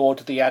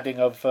outlawed the adding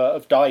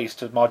of dyes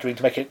to margarine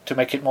to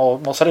make it more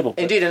sellable.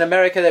 Indeed, in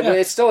America,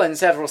 it's still in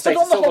several states. States,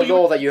 on it's the still the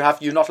whole, law that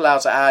you're not allowed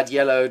to add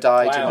yellow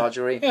dye to Wow.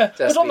 margarine. yeah,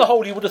 but on the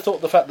whole, you would have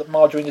thought the fact that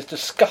margarine is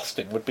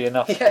disgusting would be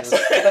enough Yes.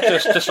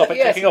 to stop it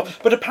Yes. taking off.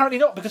 But apparently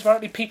not, because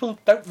apparently people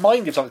don't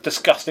mind if something's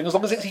disgusting as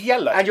long as it's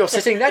yellow. And you're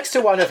sitting next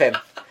to one of him.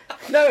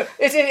 No,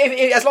 as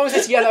long as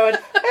it's yellow and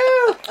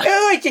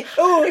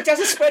it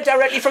doesn't spread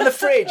directly from the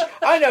fridge.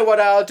 I know what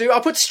I'll do.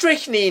 I'll put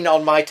strychnine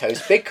on my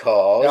toast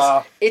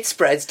because it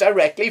spreads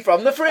directly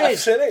from the fridge.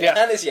 Absolutely. Yeah.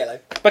 And it's yellow.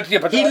 But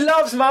He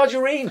loves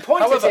margarine.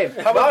 Point However- at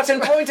him.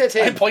 Martin, point at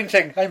him. I'm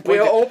pointing. We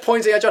are all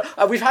pointing at John.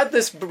 We've had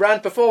this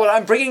rant before, and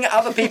I'm bringing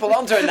other people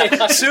onto it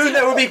now. Soon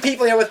there will be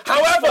people here with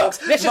However,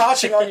 pitchforks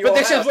marching on your but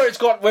this house. is where it's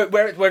got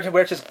where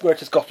it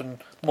has gotten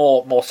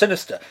more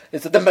sinister.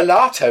 Is that The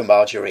mulatto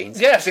margarines.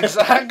 yes,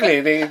 exactly.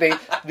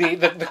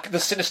 The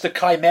sinister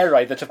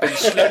chimerae that have been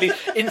slowly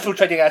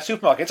infiltrating our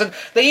supermarkets, and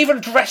they even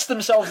dress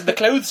themselves in the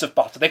clothes of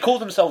butter. They call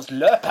themselves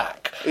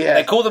Lurpak. Yeah.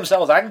 They call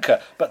themselves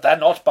Anchor, but they're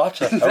not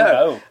butter. Oh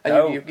no, And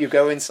no. you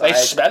go inside. They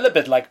smell a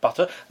bit like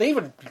butter. They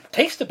even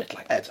taste a bit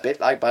like A butter. bit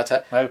like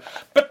butter. No,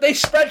 but they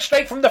spread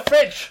straight from the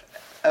fridge.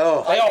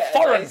 Oh. They are get a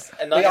foreign. nice- a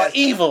They nice- are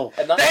evil.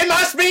 A nice- They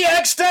must be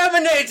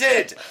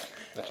exterminated!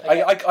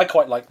 I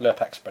quite like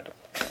Lurpak spread.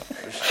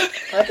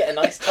 I get a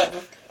nice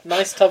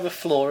tub of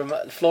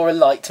Flora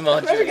Light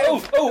margarine.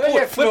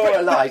 Yeah,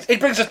 Flora Light. It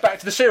brings us back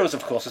to the cereals,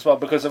 of course, as well,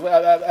 because of,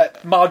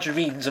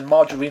 margarines and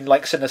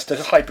margarine-like sinister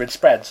hybrid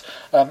spreads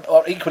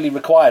are equally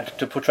required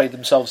to portray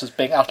themselves as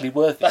being utterly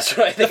worthy. That's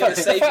right. They're The going fact,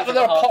 to the save you fact that from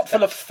they're a heart pot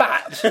full of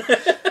fat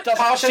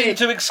doesn't seem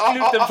to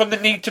exclude them from the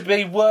need to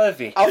be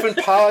worthy. Often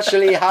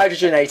partially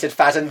hydrogenated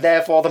fat and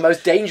therefore the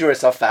most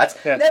dangerous of fats.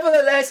 Yeah.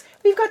 Nevertheless,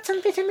 we've got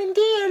some vitamin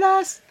D in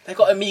us. They've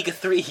got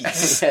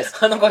omega-3s. Yes.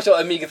 I'm not quite sure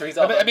what omega-3s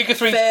are.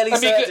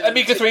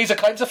 Omega-3s are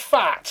kinds of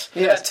fat.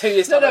 About 2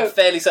 years time, I'm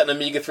fairly certain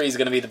omega-3s are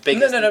going to be the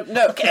biggest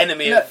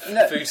enemy of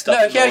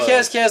foodstuff.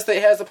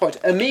 Here's the point.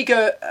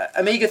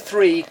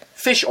 Omega-3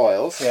 fish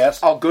oils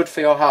Yes. are good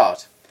for your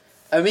heart.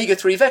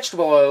 Omega-3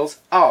 vegetable oils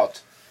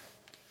aren't.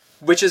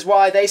 Which is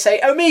why they say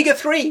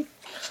omega-3.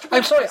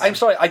 I'm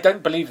sorry. I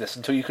don't believe this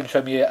until you can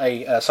show me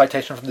a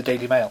citation from the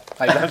Daily Mail.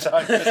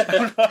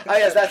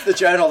 Yes, that's the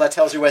journal that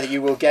tells you whether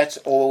you will get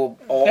or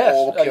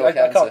cure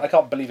cancer. I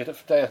can't believe it.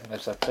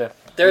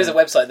 There is a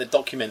website that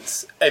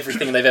documents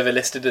everything they've ever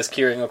listed as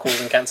curing or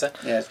causing cancer.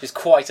 Yes. It's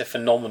quite a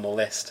phenomenal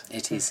list.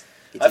 It is.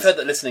 I've heard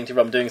that listening to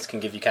Rum Doings can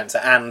give you cancer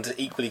and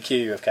equally cure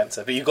you of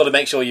cancer, but you've got to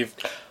make sure you've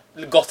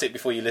got it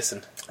before you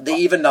listen. The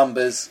even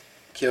numbers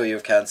cure you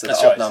of cancer. That's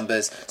the odd right.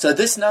 numbers. So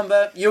this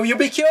number, you'll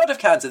be cured of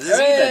cancer. This is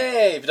even.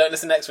 Hooray! If you don't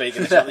listen next week,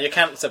 your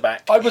cancer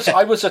back. I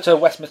was at a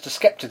Westminster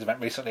Skeptics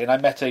event recently, and I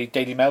met a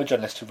Daily Mail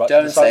journalist who writes.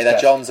 Don't the say that.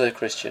 Sidecast. John's a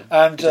Christian.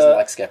 And, he doesn't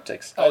like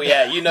skeptics. Oh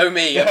yeah, you know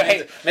me,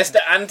 Right. Mr.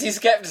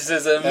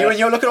 Anti-Skepticism. You and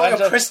your look at all And,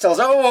 your crystals.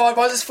 Oh,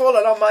 why is this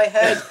falling on my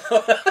head?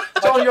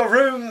 John,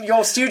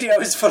 your studio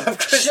is full of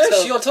crystals.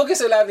 Shush, you're talking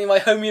so loudly my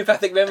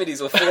homeopathic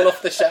remedies will fall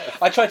off the shelf.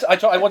 I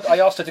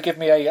asked her to give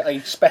me a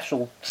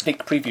special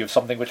sneak preview of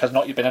something which has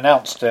not yet been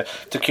announced to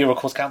cure or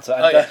cause cancer,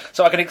 and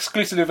so I can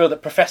exclusively reveal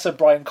that Professor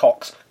Brian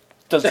Cox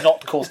does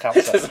not cause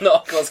cancer. Does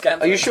not cause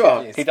cancer. Are you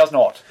sure? He does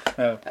not.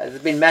 No.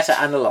 It's been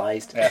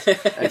meta-analysed. Yeah.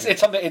 It's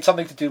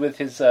something to do with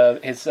his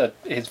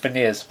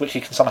veneers, which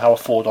he can somehow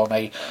afford on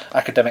a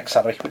academic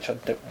salary, which I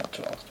don't want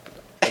to ask.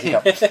 But there you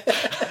go.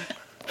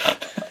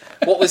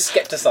 What was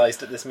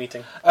scepticised at this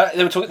meeting?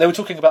 They were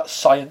talking about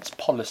science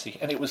policy,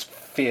 and it was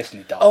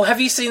fiercely dull. Oh,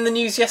 have you seen the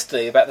news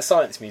yesterday about the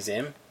Science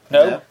Museum?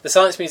 No. The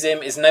Science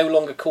Museum is no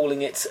longer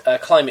calling it a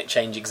climate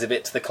change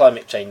exhibit the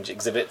climate change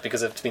exhibit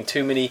because there's been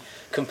too many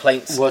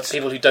complaints from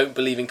people who don't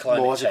believe in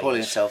climate What's change. it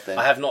calling itself then?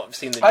 I have not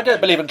seen the I don't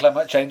believe in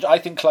climate change. I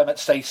think climate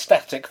stays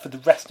static for the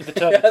rest of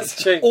eternity.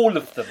 That's true. All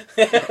of them.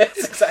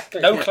 Yes,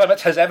 exactly. No climate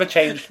has ever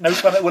changed. No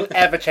climate will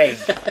ever change.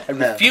 I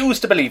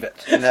refuse to believe it.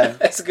 No.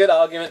 It's a good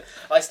argument.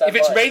 I stand If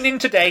it's by it. raining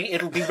today,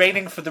 it'll be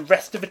raining for the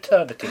rest of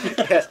eternity.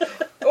 Yes.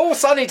 Oh,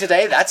 sunny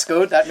today. That's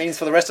good. That means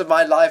for the rest of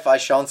my life I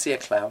shan't see a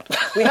cloud.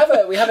 we have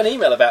an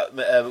email about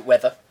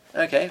weather.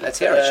 Okay, let's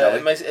hear it, shall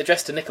we?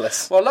 Addressed to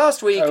Nicholas. Well,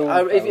 last week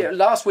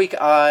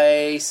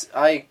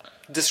I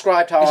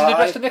described how Is it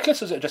addressed to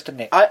Nicholas or is it addressed to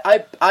Nick?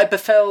 I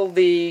befell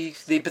the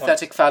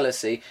pathetic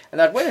fallacy, and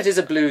that when it is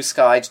a blue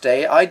skied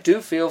day, I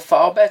do feel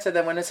far better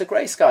than when it's a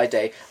grey sky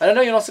day. And I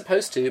know you're not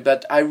supposed to,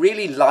 but I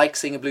really like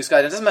seeing a blue sky.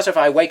 It doesn't matter if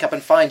I wake up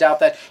and find out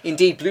that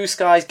indeed blue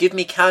skies give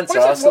me cancer.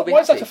 I'll still be why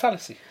is happy. that a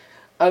fallacy?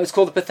 It's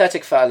called the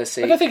pathetic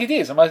fallacy. I don't think it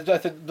is. I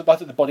think the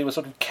body was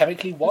sort of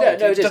chemically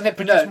wired. No, Doesn't it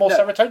produce more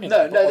serotonin?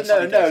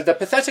 No. The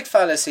pathetic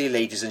fallacy,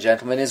 ladies and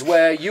gentlemen, is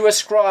where you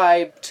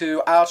ascribe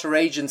to outer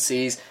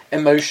agencies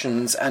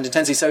emotions and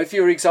intensity. So if,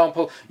 for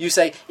example, you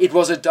say it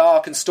was a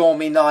dark and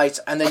stormy night,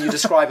 and then you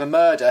describe a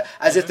murder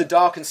as if the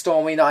dark and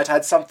stormy night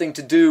had something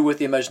to do with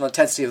the emotional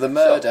intensity of the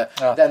murder,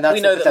 then that's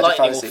we know the that pathetic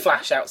lightning fallacy. will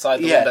flash outside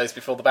the windows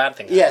before the bad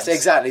thing happens. Yes,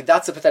 exactly.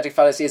 That's a pathetic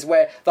fallacy, is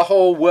where the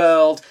whole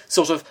world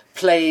sort of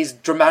plays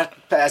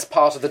as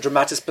part of the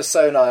dramatis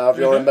persona of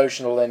your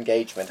emotional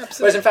engagement.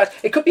 Absolutely. Whereas, in fact,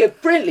 it could be a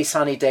brilliantly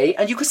sunny day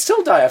and you could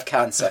still die of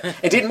cancer.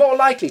 Indeed, more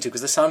likely to,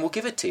 because the sun will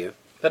give it to you.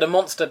 But a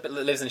monster that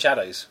lives in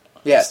shadows.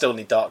 Yes. Still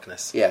need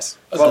darkness. Yes.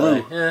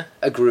 Agreed. Yeah.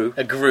 A Gru.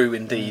 A Gru,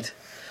 indeed.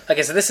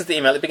 Okay, so this is the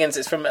email. It begins.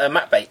 It's from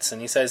Matt Bates,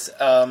 and he says,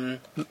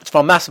 It's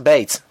from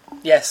Masturbate.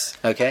 "Yes,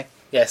 Okay.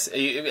 yes.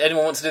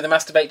 Anyone want to do the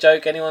masturbate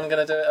joke? Anyone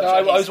going to do it? I'm No, sure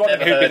I was he's wondering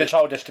never who'd be heard the it.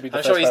 childish to be the I'm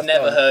first sure he's person.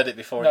 never heard it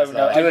before. No, in his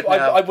no. life. Do it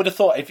now. I would have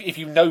thought if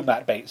you know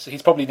Matt Bates,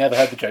 he's probably never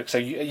heard the joke, so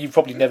you've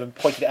probably never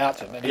pointed it out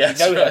to him. And if Yes,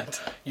 you know him, right.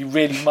 you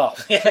really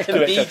must Yeah, do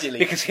it immediately.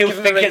 because he'll Give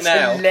him a think ring it's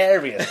now.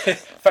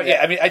 hilarious. But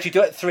yeah, I mean, actually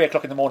do it at 3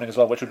 o'clock in the morning as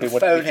well, which would be one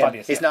of Phone the him.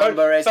 funniest. His Yeah.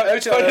 number is phone him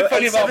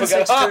up and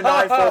go,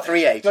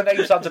 020-87629-438. Your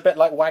name sounds a bit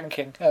like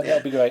wanking.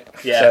 That'd be great.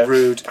 Yeah. So-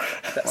 Rude.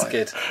 That's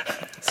good.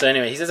 So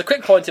anyway, he says a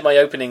quick point in my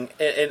opening.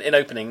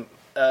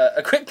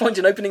 A quick point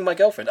in opening my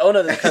girlfriend. Oh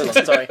no, there's a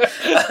colon. Sorry,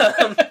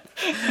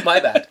 my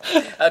bad.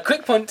 A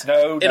quick point.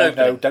 No, in no, opening.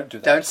 no, don't do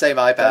that. Don't say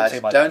my bad. say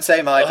my Don't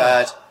say my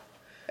bad.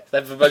 The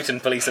Verboten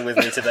police are with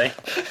me today.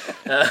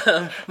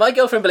 My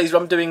Girlfriend Believes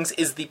Wrongdoings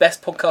is the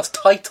best podcast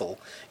title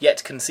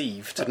yet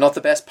conceived. But not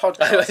the best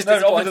podcast. It's No,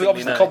 disappointing,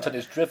 obviously no. the content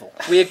is drivel.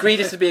 We agreed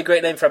it would be a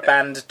great name for a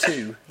band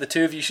too. The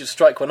two of you should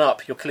strike one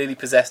up. You're clearly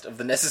possessed of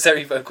the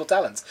necessary vocal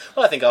talents.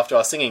 Well, I think after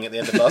our singing at the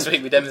end of last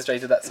week, we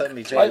demonstrated that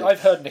certainly true.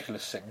 I've heard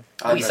Nicholas sing.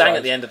 We sang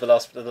at the end of the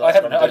last. I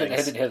haven't. I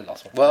Wrongdoings. didn't hear the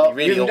last one. Well, You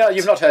really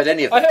you've not heard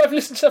any of them. I've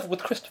listened to several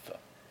with Christopher.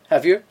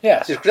 Have you?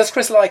 Yes. Does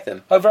Chris like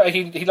them? Oh, right,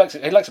 he likes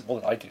it. He likes it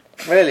more than I do.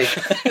 Really?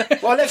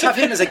 Well, let's have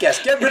him as a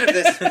guest. Get rid of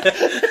this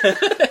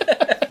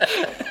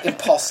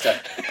imposter.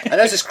 I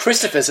noticed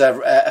Christopher's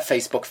a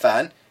Facebook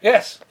fan.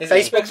 Yes.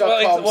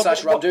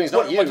 Facebook.com/wrongdoings,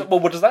 not you. Well,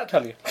 what does that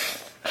tell you?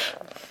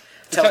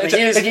 Tells me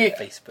he is-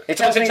 Facebook. It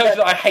tells me that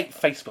that... I hate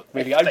Facebook.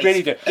 Really, I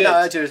really do. No,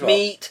 I do as well.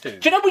 Me too. Do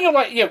you know when you're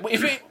like,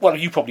 if you, well,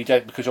 you probably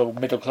don't because you're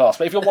middle class.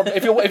 But if you're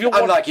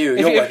Unlike you,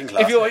 you're working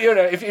class.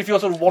 If you're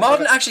sort of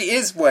Martin actually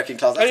is working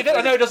class. I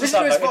know it doesn't Listen to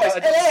sound his like voice.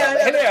 it.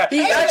 Hello.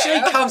 He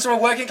actually comes from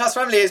a working class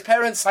family. His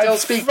parents still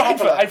speak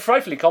proper. I'm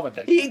frightfully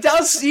commenting. He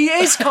does. He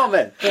is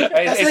common.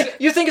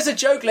 You think it's a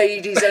joke,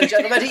 ladies and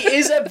gentlemen. He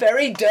is a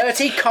very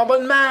dirty,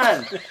 common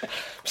man.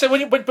 So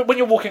when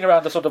you're walking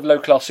around a sort of low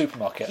class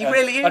supermarket, He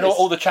really is. and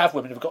all the chav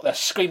women have got their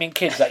screaming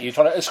kids at you,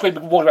 trying to scream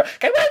and walk around.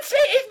 Go on, see,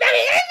 it's very.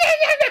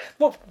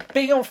 Well,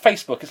 being on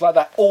Facebook is like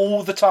that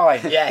all the time.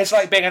 Yes. It's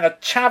like being in a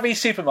chavvy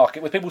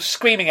supermarket with people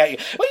screaming at you.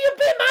 Will you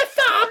be my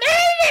farm?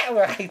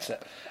 I hate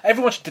it.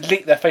 Everyone should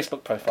delete their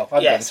Facebook profile.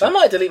 Yes, I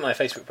might delete my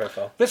Facebook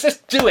profile. Let's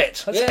just do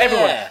it. Let's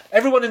Yeah.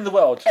 everyone in the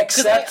world.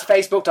 Except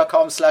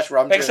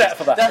Facebook.com/wrongdoings. Except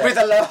for that. That'll be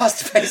the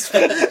last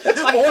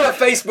Facebook. All of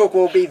Facebook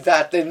will be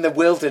that in the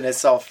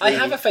wilderness of the I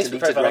have a Facebook deleted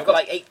profile. I've got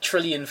record. like 8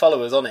 trillion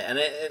followers on it,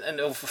 and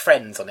all for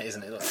friends on it,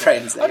 isn't it?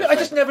 Friends. I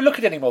just never look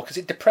at it anymore because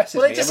it depresses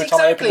Well, me it just every time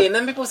I open exactly, it. and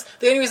then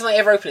the only reason I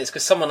ever open it is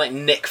because someone like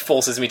Nick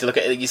forces me to look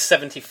at his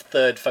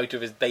 73rd photo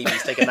of his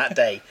babies taken that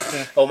day,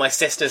 or my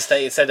sister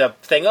said a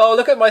thing. Oh,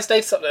 look at my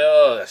status.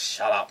 Oh,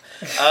 shut up.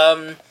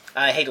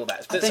 I hate all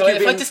that. But think so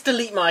you've if I been- just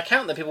delete my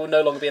account, then people will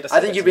no longer be able to.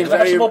 I think you've been Can I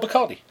have very... some more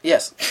Bacardi?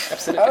 Yes.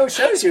 Absolutely. Oh, it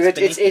shows you.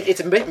 It's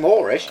a bit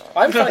moreish.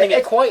 I'm finding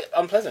it quite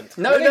unpleasant.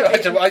 No, I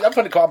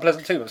find it quite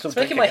unpleasant too. I'm still It's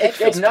making drinking. my head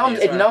feel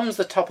It numbs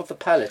the top of the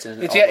palate. In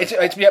an odd way.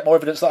 It's yet more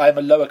evidence that I am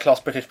a lower class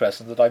British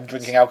person, that I'm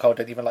drinking alcohol,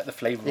 don't even like the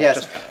flavour Yes.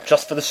 of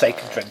just for the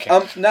sake of drinking.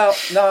 Now,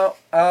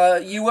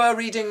 you were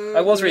reading...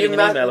 I was reading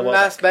an email a while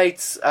back.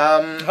 Bates'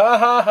 Ha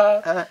ha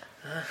ha.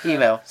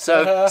 email.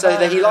 So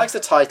that he likes the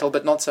title,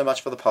 but not so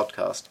much for the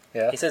podcast.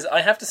 Yeah. He says,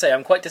 I have to say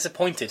I'm quite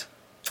disappointed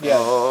Yeah.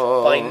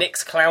 by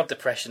Nick's cloud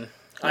depression.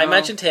 I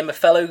imagined him a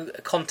fellow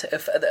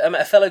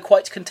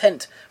quite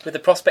content with the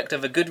prospect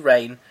of a good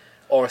rain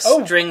or a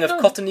string of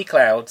cottony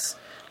clouds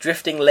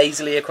drifting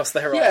lazily across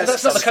the horizon. Yes,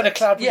 That's not the kind of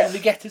cloud we Yeah. normally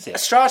get, is A it?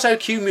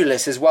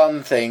 stratocumulus is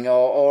one thing,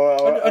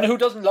 And who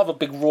doesn't love a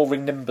big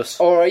roaring nimbus?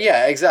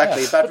 yeah,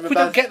 exactly. Yeah. But We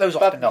don't get those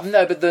often enough.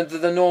 No, but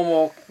the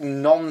normal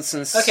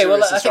nonsense. Okay, well,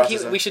 cirrus I think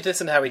stratus- we should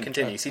listen to how he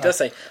continues. He does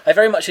say, I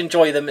very much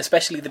enjoy them,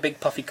 especially the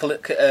big puffy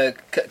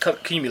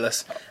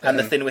cumulus and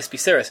the thin wispy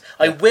cirrus.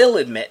 I will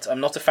admit I'm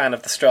not a fan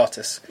of the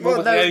stratus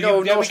Well, there we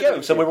nor go.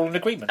 should So we. we're all in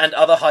agreement. and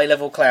other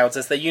high-level clouds,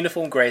 as their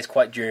uniform grey is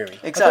quite dreary.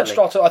 Exactly.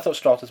 I thought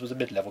Stratus was a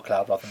mid-level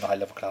cloud rather than a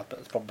high-level cloud, but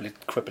it's probably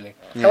crippling.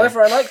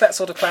 However, I like that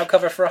sort of cloud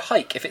cover for a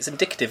hike if it's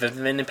indicative of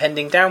an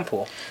impending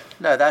downpour.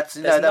 No, that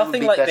There's would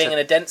nothing be like better. being in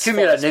a dense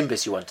forest.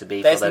 Cumulonimbus you want to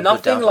be. There's for the good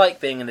nothing downpour. like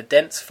being in a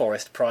dense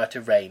forest prior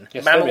to rain.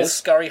 Yes, there Mammals is.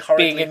 scurry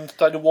Being horribly.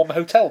 inside a warm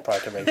hotel prior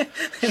to rain.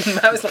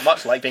 It's not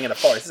much like being in a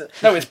forest, is it?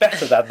 No, it's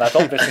better than that,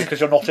 obviously, because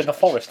you're not in a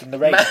forest in the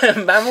rain.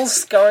 Mammals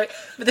scurry...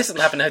 But this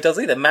doesn't happen in hotels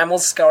either.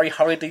 Mammals scurry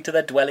hurriedly to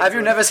their dwellings. Have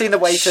you never seen the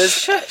waiters?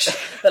 Shush!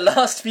 The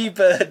last few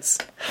birds,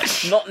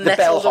 not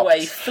nestled bellhops.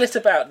 away, flit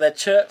about, their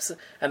chirps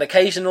and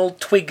occasional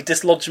twig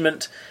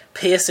dislodgement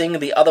piercing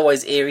the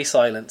otherwise eerie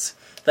silence.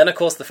 Then, of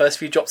course, the first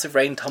few drops of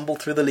rain tumble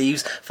through the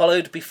leaves,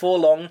 followed before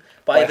long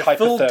by the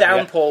full hypothermia.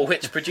 downpour,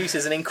 which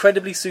produces an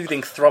incredibly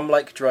soothing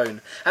thrum-like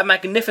drone. A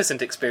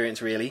magnificent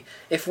experience, really.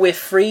 If we're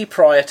free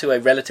prior to a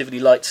relatively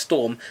light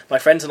storm, my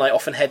friends and I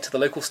often head to the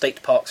local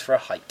state parks for a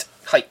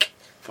hike.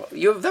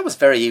 That was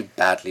very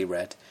badly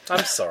read.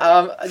 I'm sorry.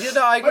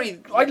 I agree.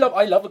 I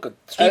love a good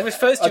storm. He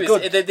refers to a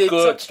good, it, the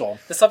good storm.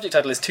 The subject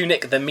title is To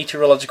Nick, the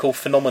meteorological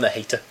phenomena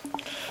hater.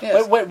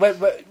 Yes.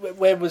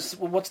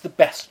 What's the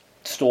best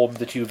storm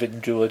that you've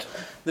endured?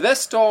 The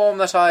best storm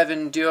that I've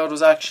endured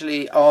was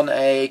actually on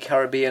a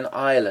Caribbean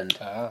island,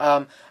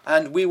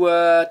 and we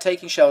were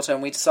taking shelter,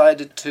 and we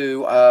decided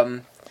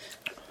to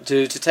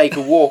take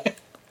a walk.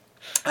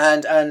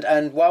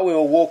 And while we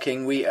were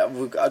walking, we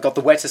got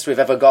the wettest we've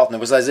ever gotten. It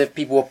was as if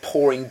people were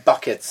pouring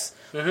buckets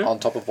on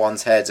top of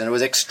one's heads, and it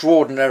was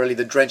extraordinarily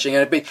the drenching.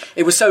 And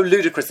it was so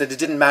ludicrous that it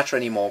didn't matter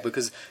anymore,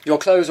 because your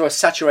clothes were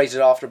saturated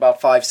after about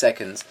 5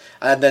 seconds,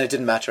 and then it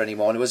didn't matter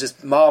anymore. And it was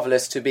just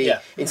marvellous to be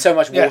in so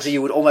much water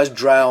you would almost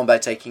drown by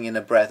taking in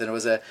a breath, and it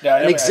was an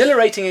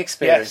exhilarating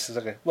experience. Yes,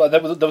 okay. Well,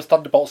 there was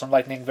thunderbolts and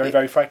lightning, very,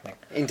 very frightening.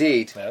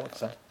 Indeed. Yeah,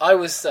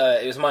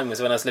 Mine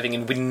was when I was living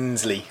in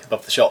Winsley,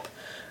 above the shop.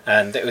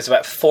 And it was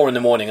about 4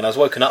 a.m, and I was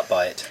woken up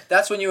by it.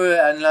 That's when you were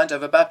in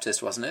Landover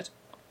Baptist, wasn't it?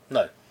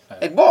 No.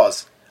 It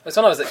was. It was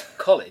when I was at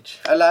college.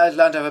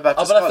 Landover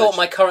Baptist. Oh, but College. I thought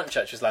my current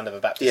church was Landover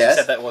Baptist. Yes.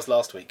 You said that was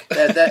last week.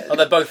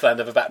 They're both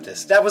Landover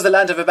Baptist. That was the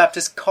Landover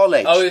Baptist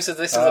College. Oh, this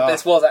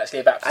was actually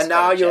a Baptist. And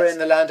now college, you're yes. in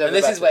the Landover And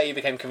this Baptist. is where you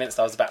became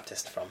convinced I was a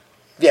Baptist from.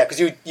 Yeah, because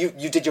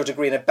you did your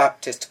degree in a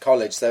Baptist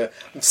college, so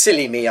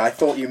silly me, I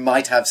thought you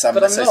might have some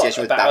But I'm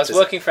association not. with I was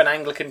baptism. working for an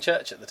Anglican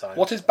church at the time.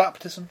 What is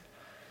baptism?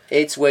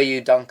 It's where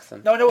you dunk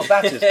them. No, I know what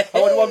baptism is.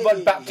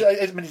 What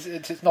baptism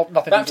it's not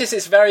nothing. Baptist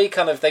is very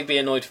kind of, they'd be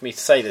annoyed for me to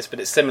say this, but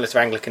it's similar to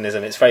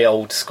Anglicanism. It's very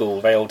old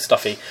school, very old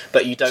stuffy,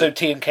 but you don't... So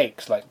tea and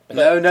cakes, like...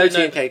 No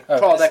tea and cake.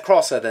 They're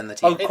crosser than the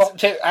tea and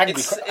cake. Angry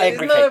cakes.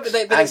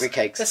 Angry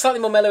cakes. They're slightly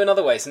more mellow in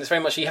other ways, and it's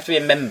very much, you have to be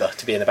a member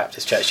to be in a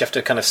Baptist church. You have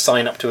to kind of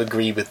sign up to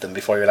agree with them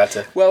before you're allowed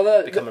to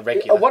become a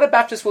regular. What a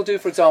Baptist will do,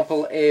 for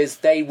example, is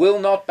they will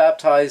not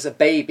baptise a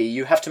baby.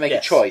 You have to make a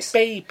choice.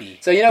 Baby.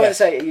 So you know when they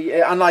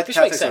say, unlike the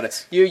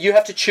Catholics, you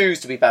have to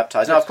choose to be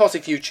baptised. Now, of course,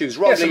 if you choose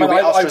wrongly, you'll be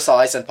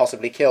ostracised and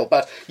possibly killed.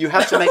 But you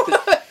have to make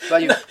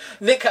the...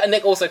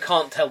 Nick also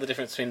can't tell the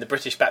difference between the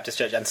British Baptist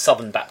Church and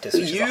Southern Baptist.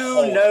 Which you is a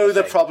whole know other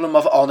the thing. problem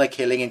of honour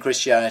killing in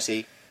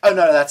Christianity. Oh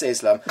no, that's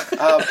Islam.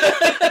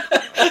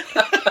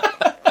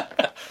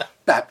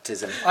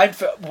 Baptism. I'm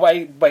for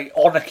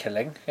honour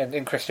killing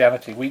in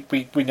Christianity. We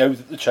know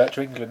that the Church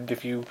of England,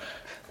 if you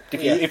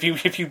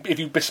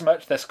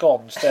besmirch their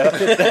scones,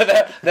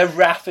 their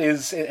wrath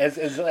is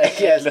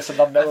endless and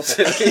unknowable.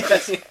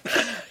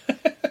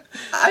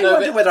 I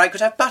wonder whether I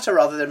could have butter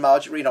rather than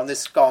margarine on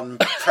this scone,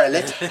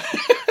 prelate.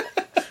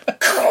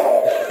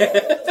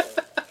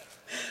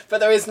 But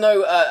there is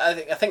no. I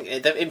think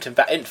the infant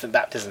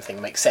baptism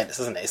thing makes sense,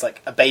 doesn't it? It's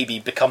like a baby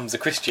becomes a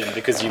Christian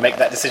because you make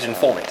that decision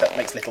for it. That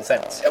makes little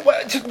sense. Well,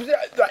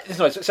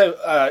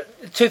 so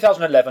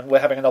 2011, we're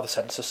having another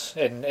census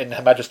in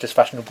Her Majesty's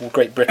fashionable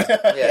Great Britain.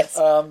 Yes.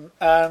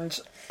 And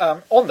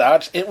on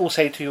that, it will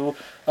say to you,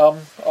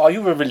 "Are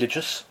you a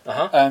religious?"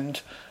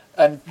 And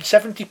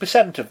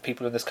 70% of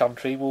people in this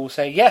country will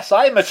say, "Yes,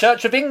 I am a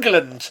Church of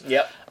England."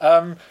 Yep.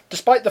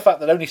 Despite the fact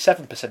that only 7%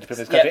 of people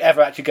in this country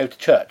ever actually go to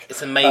church.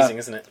 It's amazing,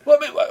 isn't it? Well,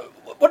 I mean,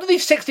 what are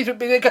these 60%?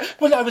 They go,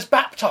 "Well, I was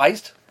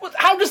baptised." Well,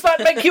 how does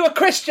that make you a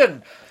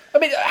Christian? I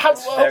mean,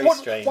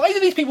 strange. why are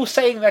these people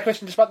saying they're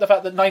Christian despite the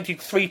fact that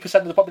 93%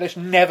 of the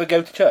population never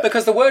go to church?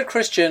 Because the word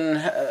Christian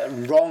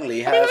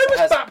wrongly has... I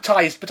was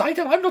baptised, but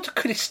I'm not a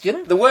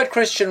Christian. The word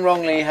Christian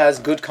wrongly has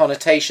good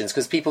connotations,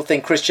 because people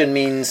think Christian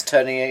means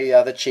turning the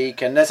other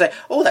cheek, and they say,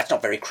 "Oh, that's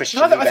not very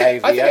Christian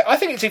behaviour." I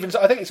think it's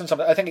something.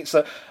 I think it's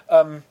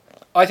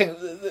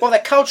well, they're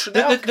culturally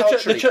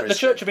the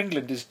Church of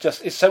England is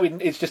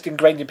just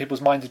ingrained in people's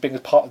minds as being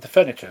as part of the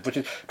furniture, which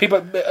is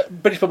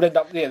British people end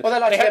up. Well, they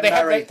like to get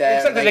married there.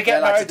 Exactly, they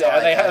get married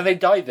there, and they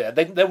die there.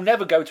 They'll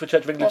never go to a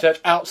Church of England church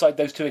outside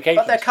those two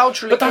occasions. But they're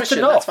culturally Christian.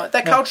 That's fine.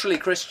 They're culturally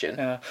Christian.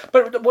 Yeah.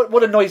 But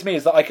what annoys me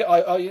is that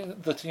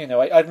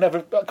I've never,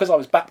 because I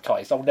was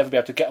baptised, I will never be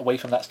able to get away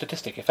from that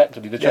statistic.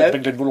 Effectively, the Church of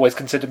England will always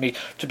consider me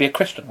to be a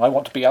Christian. I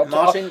want to be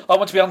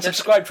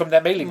unsubscribed from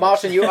their mailing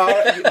list. Martin, you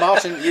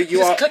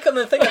are. Click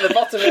on the thing at the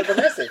bottom of the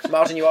message.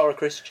 Martin, you are a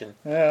Christian.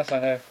 Yes, I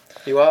know.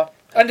 You are.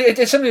 And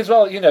it's simply as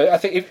well, I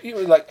think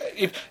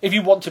if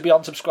you want to be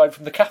unsubscribed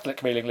from the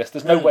Catholic mailing list,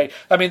 there's no way.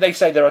 I mean, they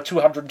say there are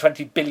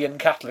 220 billion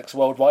Catholics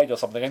worldwide or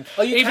something. And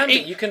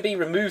you can be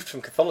removed from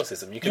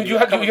Catholicism. You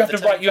have to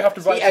write to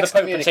the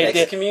Pope and say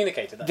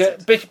excommunicated.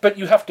 But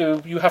you have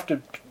to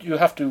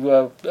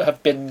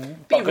have been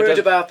rude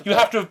about. You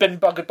have to have been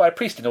buggered by a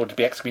priest in order to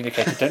be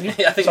excommunicated, don't you?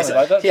 Yeah, I think something so.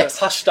 like that. Yes,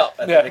 hushed up.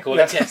 I think they call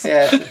it. Yes.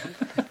 Yeah.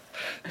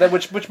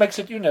 Which makes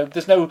it,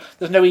 there's no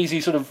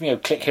easy sort of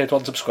click here to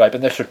unsubscribe,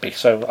 and there should be.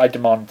 So I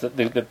demand that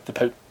the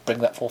Pope bring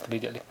that forth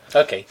immediately.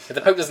 Okay, but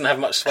the Pope doesn't have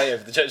much sway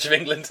over the Church of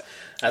England,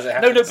 as it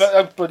happens.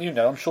 But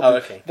I'm sure. Oh,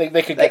 okay.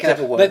 They could have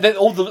a word.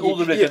 all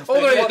the religions.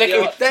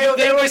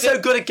 They're always so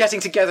good at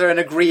getting together and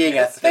agreeing.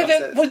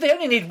 They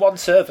only need one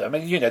server. I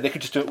mean, they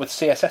could just do it with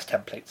CSS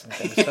templates and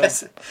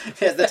things.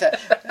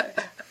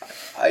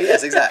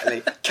 Yes,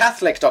 exactly.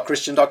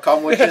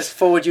 Catholic.christian.com would just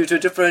forward you to a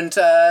different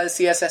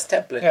CSS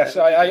template. Yes,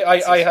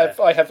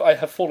 I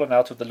have fallen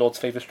out of the Lord's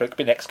favour stroke,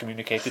 been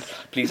excommunicated.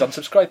 Please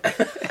unsubscribe.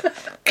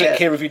 Click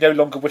here if you no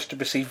longer wish to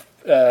receive.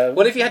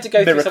 What if you had to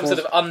go miracles. through some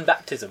sort of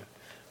unbaptism,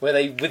 where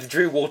they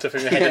withdrew water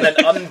from your head and then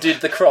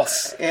undid the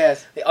cross?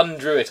 Yes. They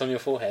undrew it on your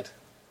forehead.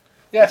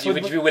 Yes,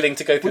 Would you be willing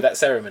to go through that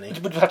ceremony?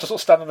 would have to sort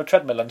of stand on a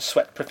treadmill and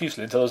sweat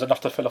profusely until there was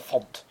enough to fill a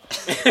font.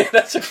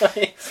 That's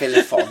right.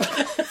 Philifont.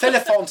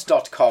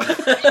 Philifont.com.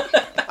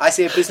 I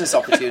see a business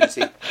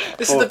opportunity.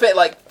 This is a bit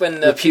like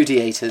when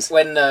repudiators.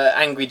 when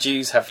angry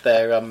Jews have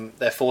their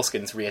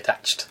foreskins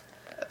reattached.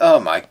 Oh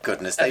my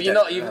goodness! Have They you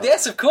don't not? You, know.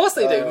 yes, of course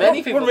they do.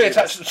 Many people When do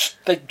reattached,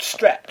 they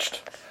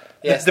stretched.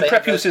 Yes, the they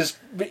have prepuce is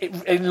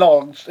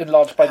enlarged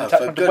by the Oh, for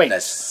attachment of weight.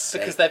 goodness' this,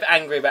 sake. because they're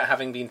angry about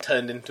having been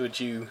turned into a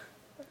Jew.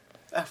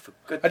 Oh, for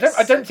goodness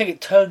I don't think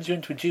it turns you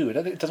into a Jew. I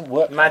don't think it doesn't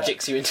work. like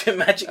Magics you into It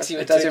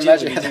a does Jew.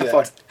 imagine when at you do that that.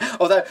 point.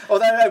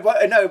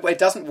 Although no, it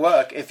doesn't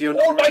work if you're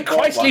that. All not my really born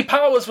Christly one.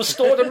 powers were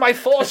stored in my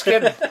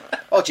foreskin.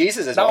 Oh,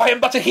 Jesus is Now not. I am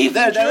but a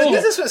heathen There- Jew.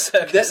 This was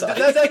circumcised.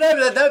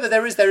 No, but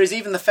there is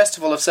even the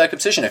festival of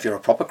circumcision if you're a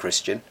proper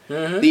Christian.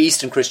 The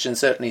Eastern Christians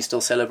certainly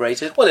still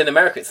celebrate it. Well, in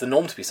America, it's the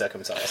norm to be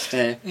circumcised.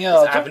 Yeah. Yeah,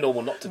 It's don't-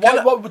 abnormal not to be.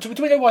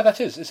 do we know why that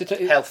is? Is it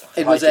Health.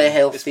 It was a hygiene.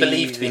 healthy- It's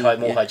believed to be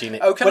more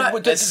hygienic. Oh, can I?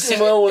 There's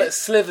small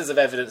slivers of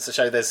evidence to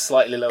show there's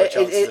slightly lower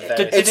chances of various.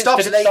 did It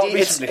stops it start ladies.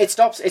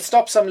 recently? It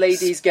stops some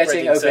ladies getting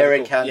Spreading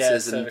ovarian cervical- yeah,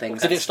 cancers and cervical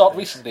things. Did it start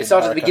recently? It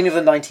started at in the America? beginning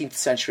of the 19th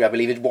century, I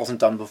believe. It wasn't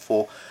done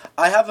before.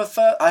 I have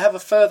a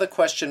further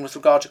question with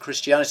regard to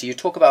Christianity. You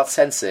talk about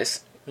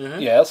census.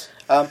 Yes.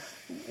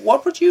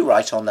 What would you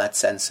write on that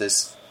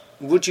census?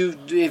 Would you,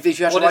 if you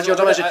had to What write is- your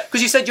what- donation?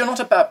 Because you said you're not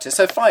a Baptist,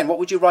 so fine. What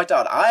would you write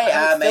down? I am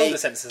haven't filled a. the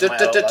census in my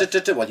adult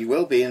life. Well, you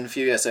will be in a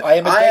few years. So I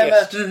am a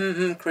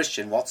deist.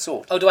 Christian. What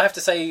sort? Oh, do I have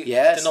to say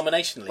Yes.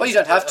 denominationally? Well, you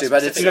don't have to,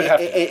 but it's You don't have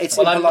to. it's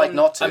Well, impolite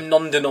not to. I'm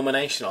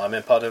non-denominational. I'm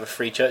a part of a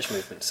free church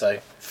movement, so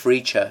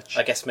Free church.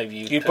 I guess maybe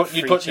You put free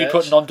you put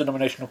church.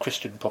 non-denominational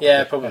Christian. Probably.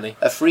 Yeah, probably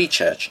A free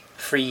church.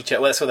 free church.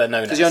 Well, that's what they're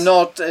known as. Because you're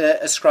not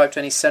ascribed to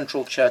any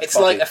central church It's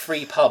body. like a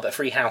free pub, a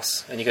free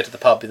house, and you go to the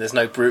pub, and there's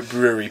no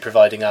brewery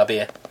providing our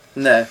beer,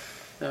 No.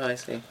 Oh, I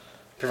see.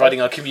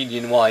 providing our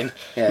communion wine.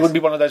 You Yes. wouldn't be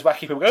one of those wacky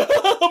people go,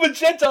 oh, I'm a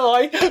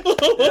Jedi!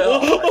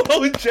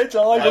 I'm a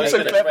Jedi! I'm I'm so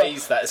going to clever.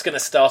 raise that. It's going to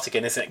start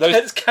again, isn't it? Those-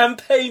 Let's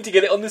campaign to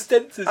get it on the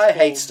census. I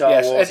hate Star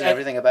Yes, Wars and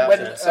everything about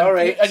when- it.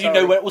 Sorry. And you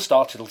know where it will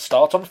start. It'll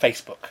start on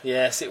Facebook.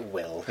 Yes, it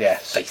will.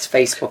 Yes.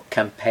 Facebook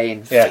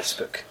campaign. Yes.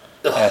 Facebook.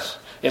 Yes.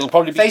 It'll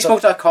probably be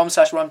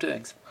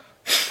Facebook.com/rumdoings.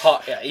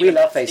 Yeah, We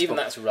love Facebook. Even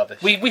that's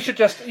rubbish. We should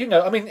just,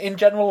 I mean, in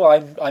general,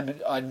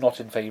 I'm not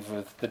in favour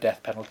of the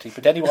death penalty.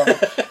 But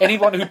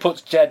anyone who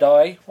puts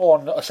Jedi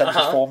on a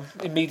census form,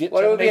 immediate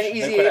Well, it would be an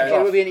termination, easy. no questions It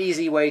would asked. be an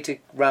easy way to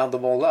round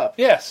them all up.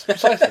 Yes,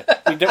 precisely.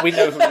 we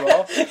know who you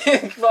are.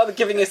 Rather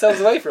giving yourselves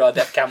away for our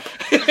death camp.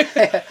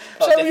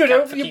 So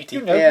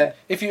Yeah.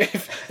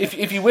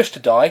 if you wish to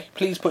die,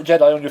 please put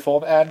Jedi on your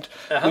form, and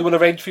we will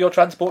arrange for your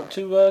transport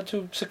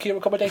to secure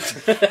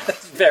accommodation.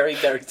 It's very,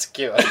 very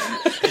secure.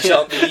 You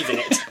shan't be leaving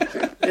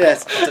it.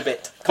 Yes. Not a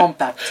bit.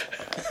 Compact.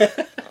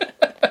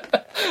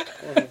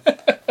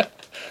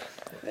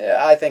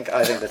 Yeah, I think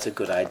that's a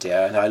good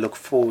idea, and I look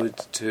forward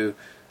to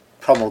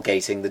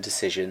promulgating the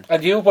decision.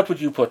 And you, what would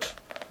you put?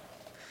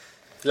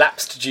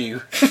 Lapsed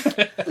Jew.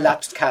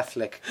 Lapsed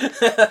Catholic.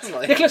 That's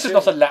not Nicholas is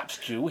not a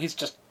lapsed Jew. He's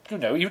just,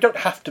 you don't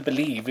have to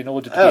believe in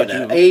order to Oh be a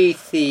no, Jew.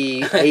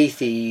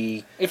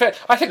 athe. In fact,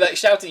 I think like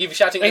you'd be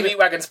shouting at the meat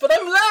wagons, but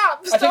I'm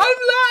lapsed.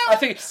 I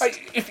think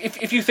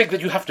if you think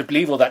that you have to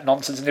believe all that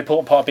nonsense is an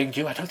important part of being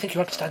Jew, I don't think you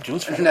understand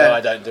Jews very No, well.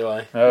 I don't. Do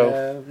I?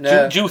 No,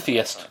 No.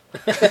 Jew-theist.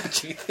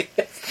 Jew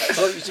theist. That's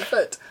what you should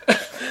put.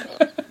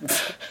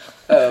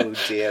 Oh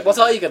dear. What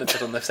are you going to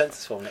put on the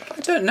census form, Nick? I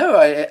don't know.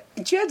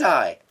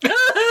 Jedi.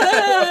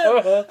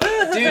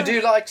 do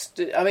you like?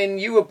 I mean,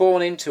 you were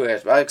born into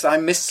it, right? Because I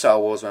missed Star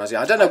Wars when I was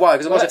young. I don't know why.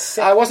 Well, Because that's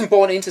I wasn't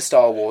born into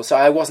Star Wars, so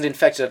I wasn't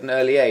infected at an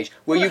early age.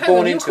 Were you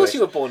born into Of course it?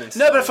 you were born into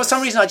No, Star but for some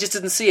Wars. reason I just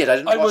didn't see it. I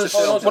didn't I watch was the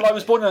film. I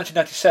was born in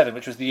 1997,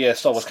 which was the year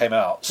Star Wars came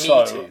out. Me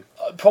So too.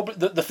 Probably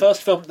the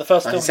first film. The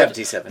first film.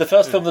 1977. The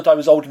first film that I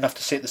was old enough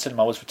to see at the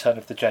cinema was Return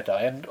of the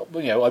Jedi, and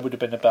I would have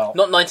been about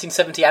Not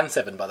 1970 and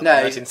 7, by the No.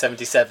 way.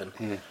 1977.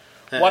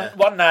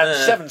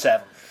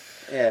 1977.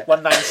 Yeah.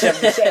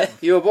 1977.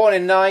 You were born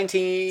in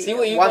See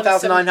what you want to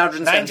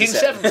 1977.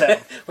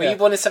 1977. Were you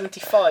born in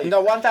 75?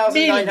 No,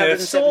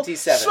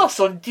 1977.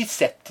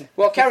 1977.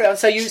 Well, carry on.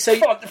 So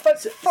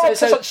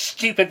Such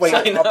stupid way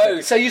I to know.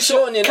 So you saw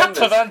shorten your numbers.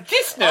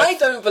 99. I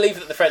don't believe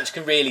that the French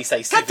can really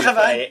say s'il vous 80.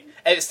 plaît.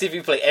 S'il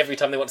vous plaît every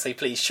time they want to say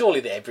please. Surely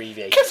they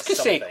abbreviate Qu'est-ce que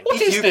c'est? something. What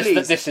If is you this please.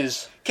 that this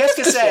is? Qu'est-ce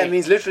que c'est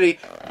means literally.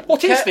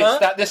 What is this Huh?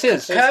 that this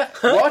is?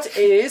 What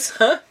is?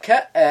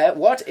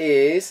 What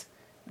is?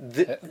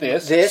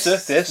 This,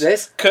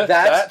 This, que,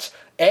 that,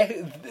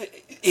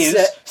 is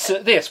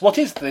this. What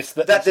is this?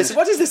 that, this.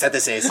 What is this that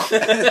this is?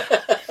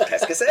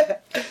 Qu'est-ce que c'est?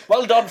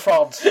 Well done,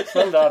 France.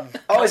 Well done.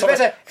 Oh, it's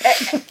better.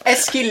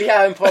 Est-ce qu'il y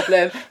a un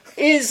problème?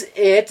 Is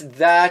it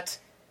that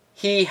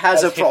he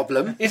has a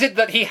problem? Is it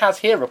that he has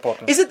here a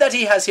problem? Is it that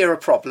he has here a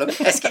problem?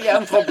 Est-ce qu'il y a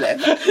un problème?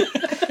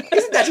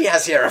 Is it that he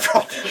has here a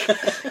problem?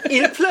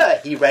 Il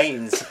pleut. He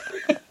rains.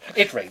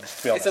 It rains,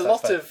 to be honest. It's a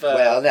lot of.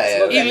 Well, no, it's a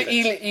lot of yeah.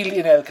 effort. Eel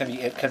and ale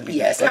can be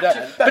Yes,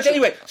 but, but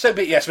anyway,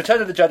 yes,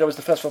 Return of the Jedi was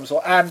the first one I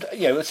saw, and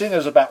seeing I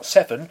was about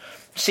 7,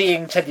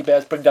 seeing teddy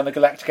bears bring down the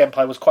Galactic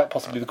Empire was quite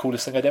possibly the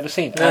coolest thing I'd ever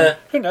seen. And,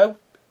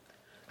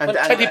 And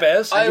teddy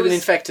bears. You've been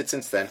infected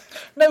since then.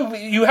 No,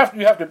 you have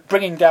to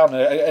bringing down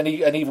an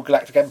evil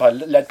galactic empire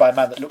led by a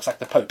man that looks like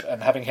the Pope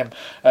and having him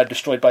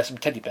destroyed by some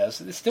teddy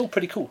bears. It's still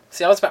pretty cool.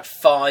 See, I was about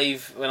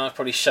 5 when I was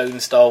probably shown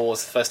Star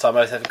Wars the first time.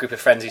 I had a group of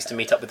friends who used to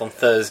meet up with on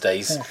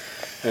Thursdays.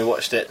 We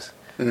watched it,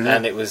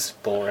 and it was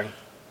boring.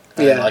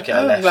 I didn't like it.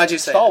 I I'm left. glad you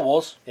say Star that.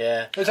 Wars.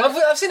 Yeah,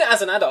 I've seen it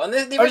as an adult, and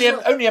the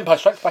original. Only Empire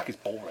Strikes Back is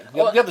boring.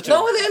 The other two.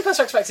 No, the Empire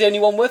Strikes Back is the only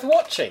one worth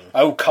watching.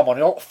 Oh, come on,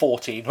 you're not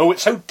 14. Oh,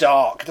 it's so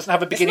dark. It doesn't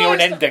have a beginning or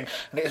an ending.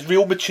 And it's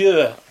real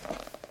mature.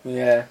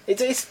 Yeah.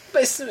 It's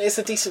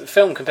a decent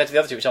film compared to the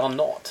other two, which are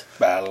not.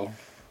 Well,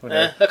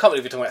 I can't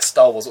believe we're talking about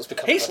Star Wars. What's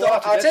become He of it.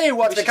 started I'll tell you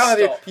what's We should become of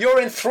you. stop.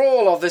 You're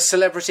enthralled of this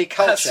celebrity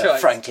culture, That's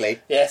right. frankly.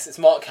 Yes, it's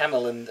Mark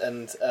Hamill and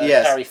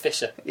Yes. Harry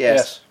Fisher.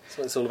 Yes. That's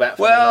what it's all about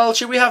for me. Well,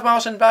 should we have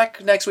Martin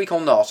back next week or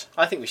not?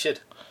 I think we should.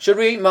 Should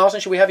we, Martin?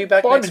 Should we have you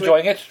back Well, I'm next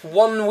enjoying it.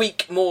 1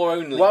 week more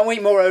only. week? 1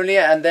 week more only,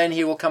 and then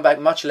he will come back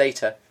much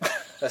later.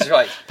 That's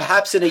right.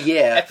 Perhaps in a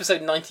year.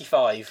 Episode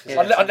 95.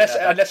 Yeah.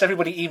 Unless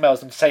everybody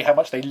emails them to say how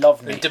much they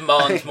love me. We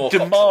demand more.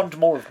 Demand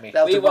more of me.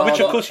 They'll We demand- want-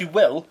 Which, of course, you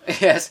will,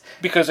 Yes.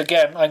 because,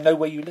 again, I know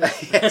where you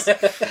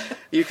live.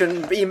 You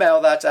can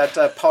email that at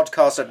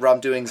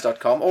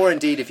podcast@rumdoings.com, or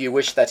indeed, if you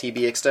wish that he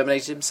be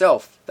exterminated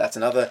himself. That's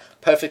another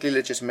perfectly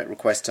legitimate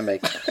request to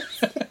make.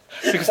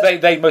 Because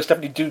they most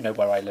definitely do know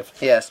where I live.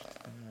 Yes.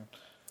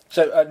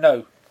 So,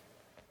 no.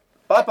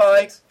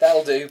 Bye-bye.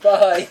 That'll do.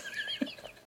 Bye.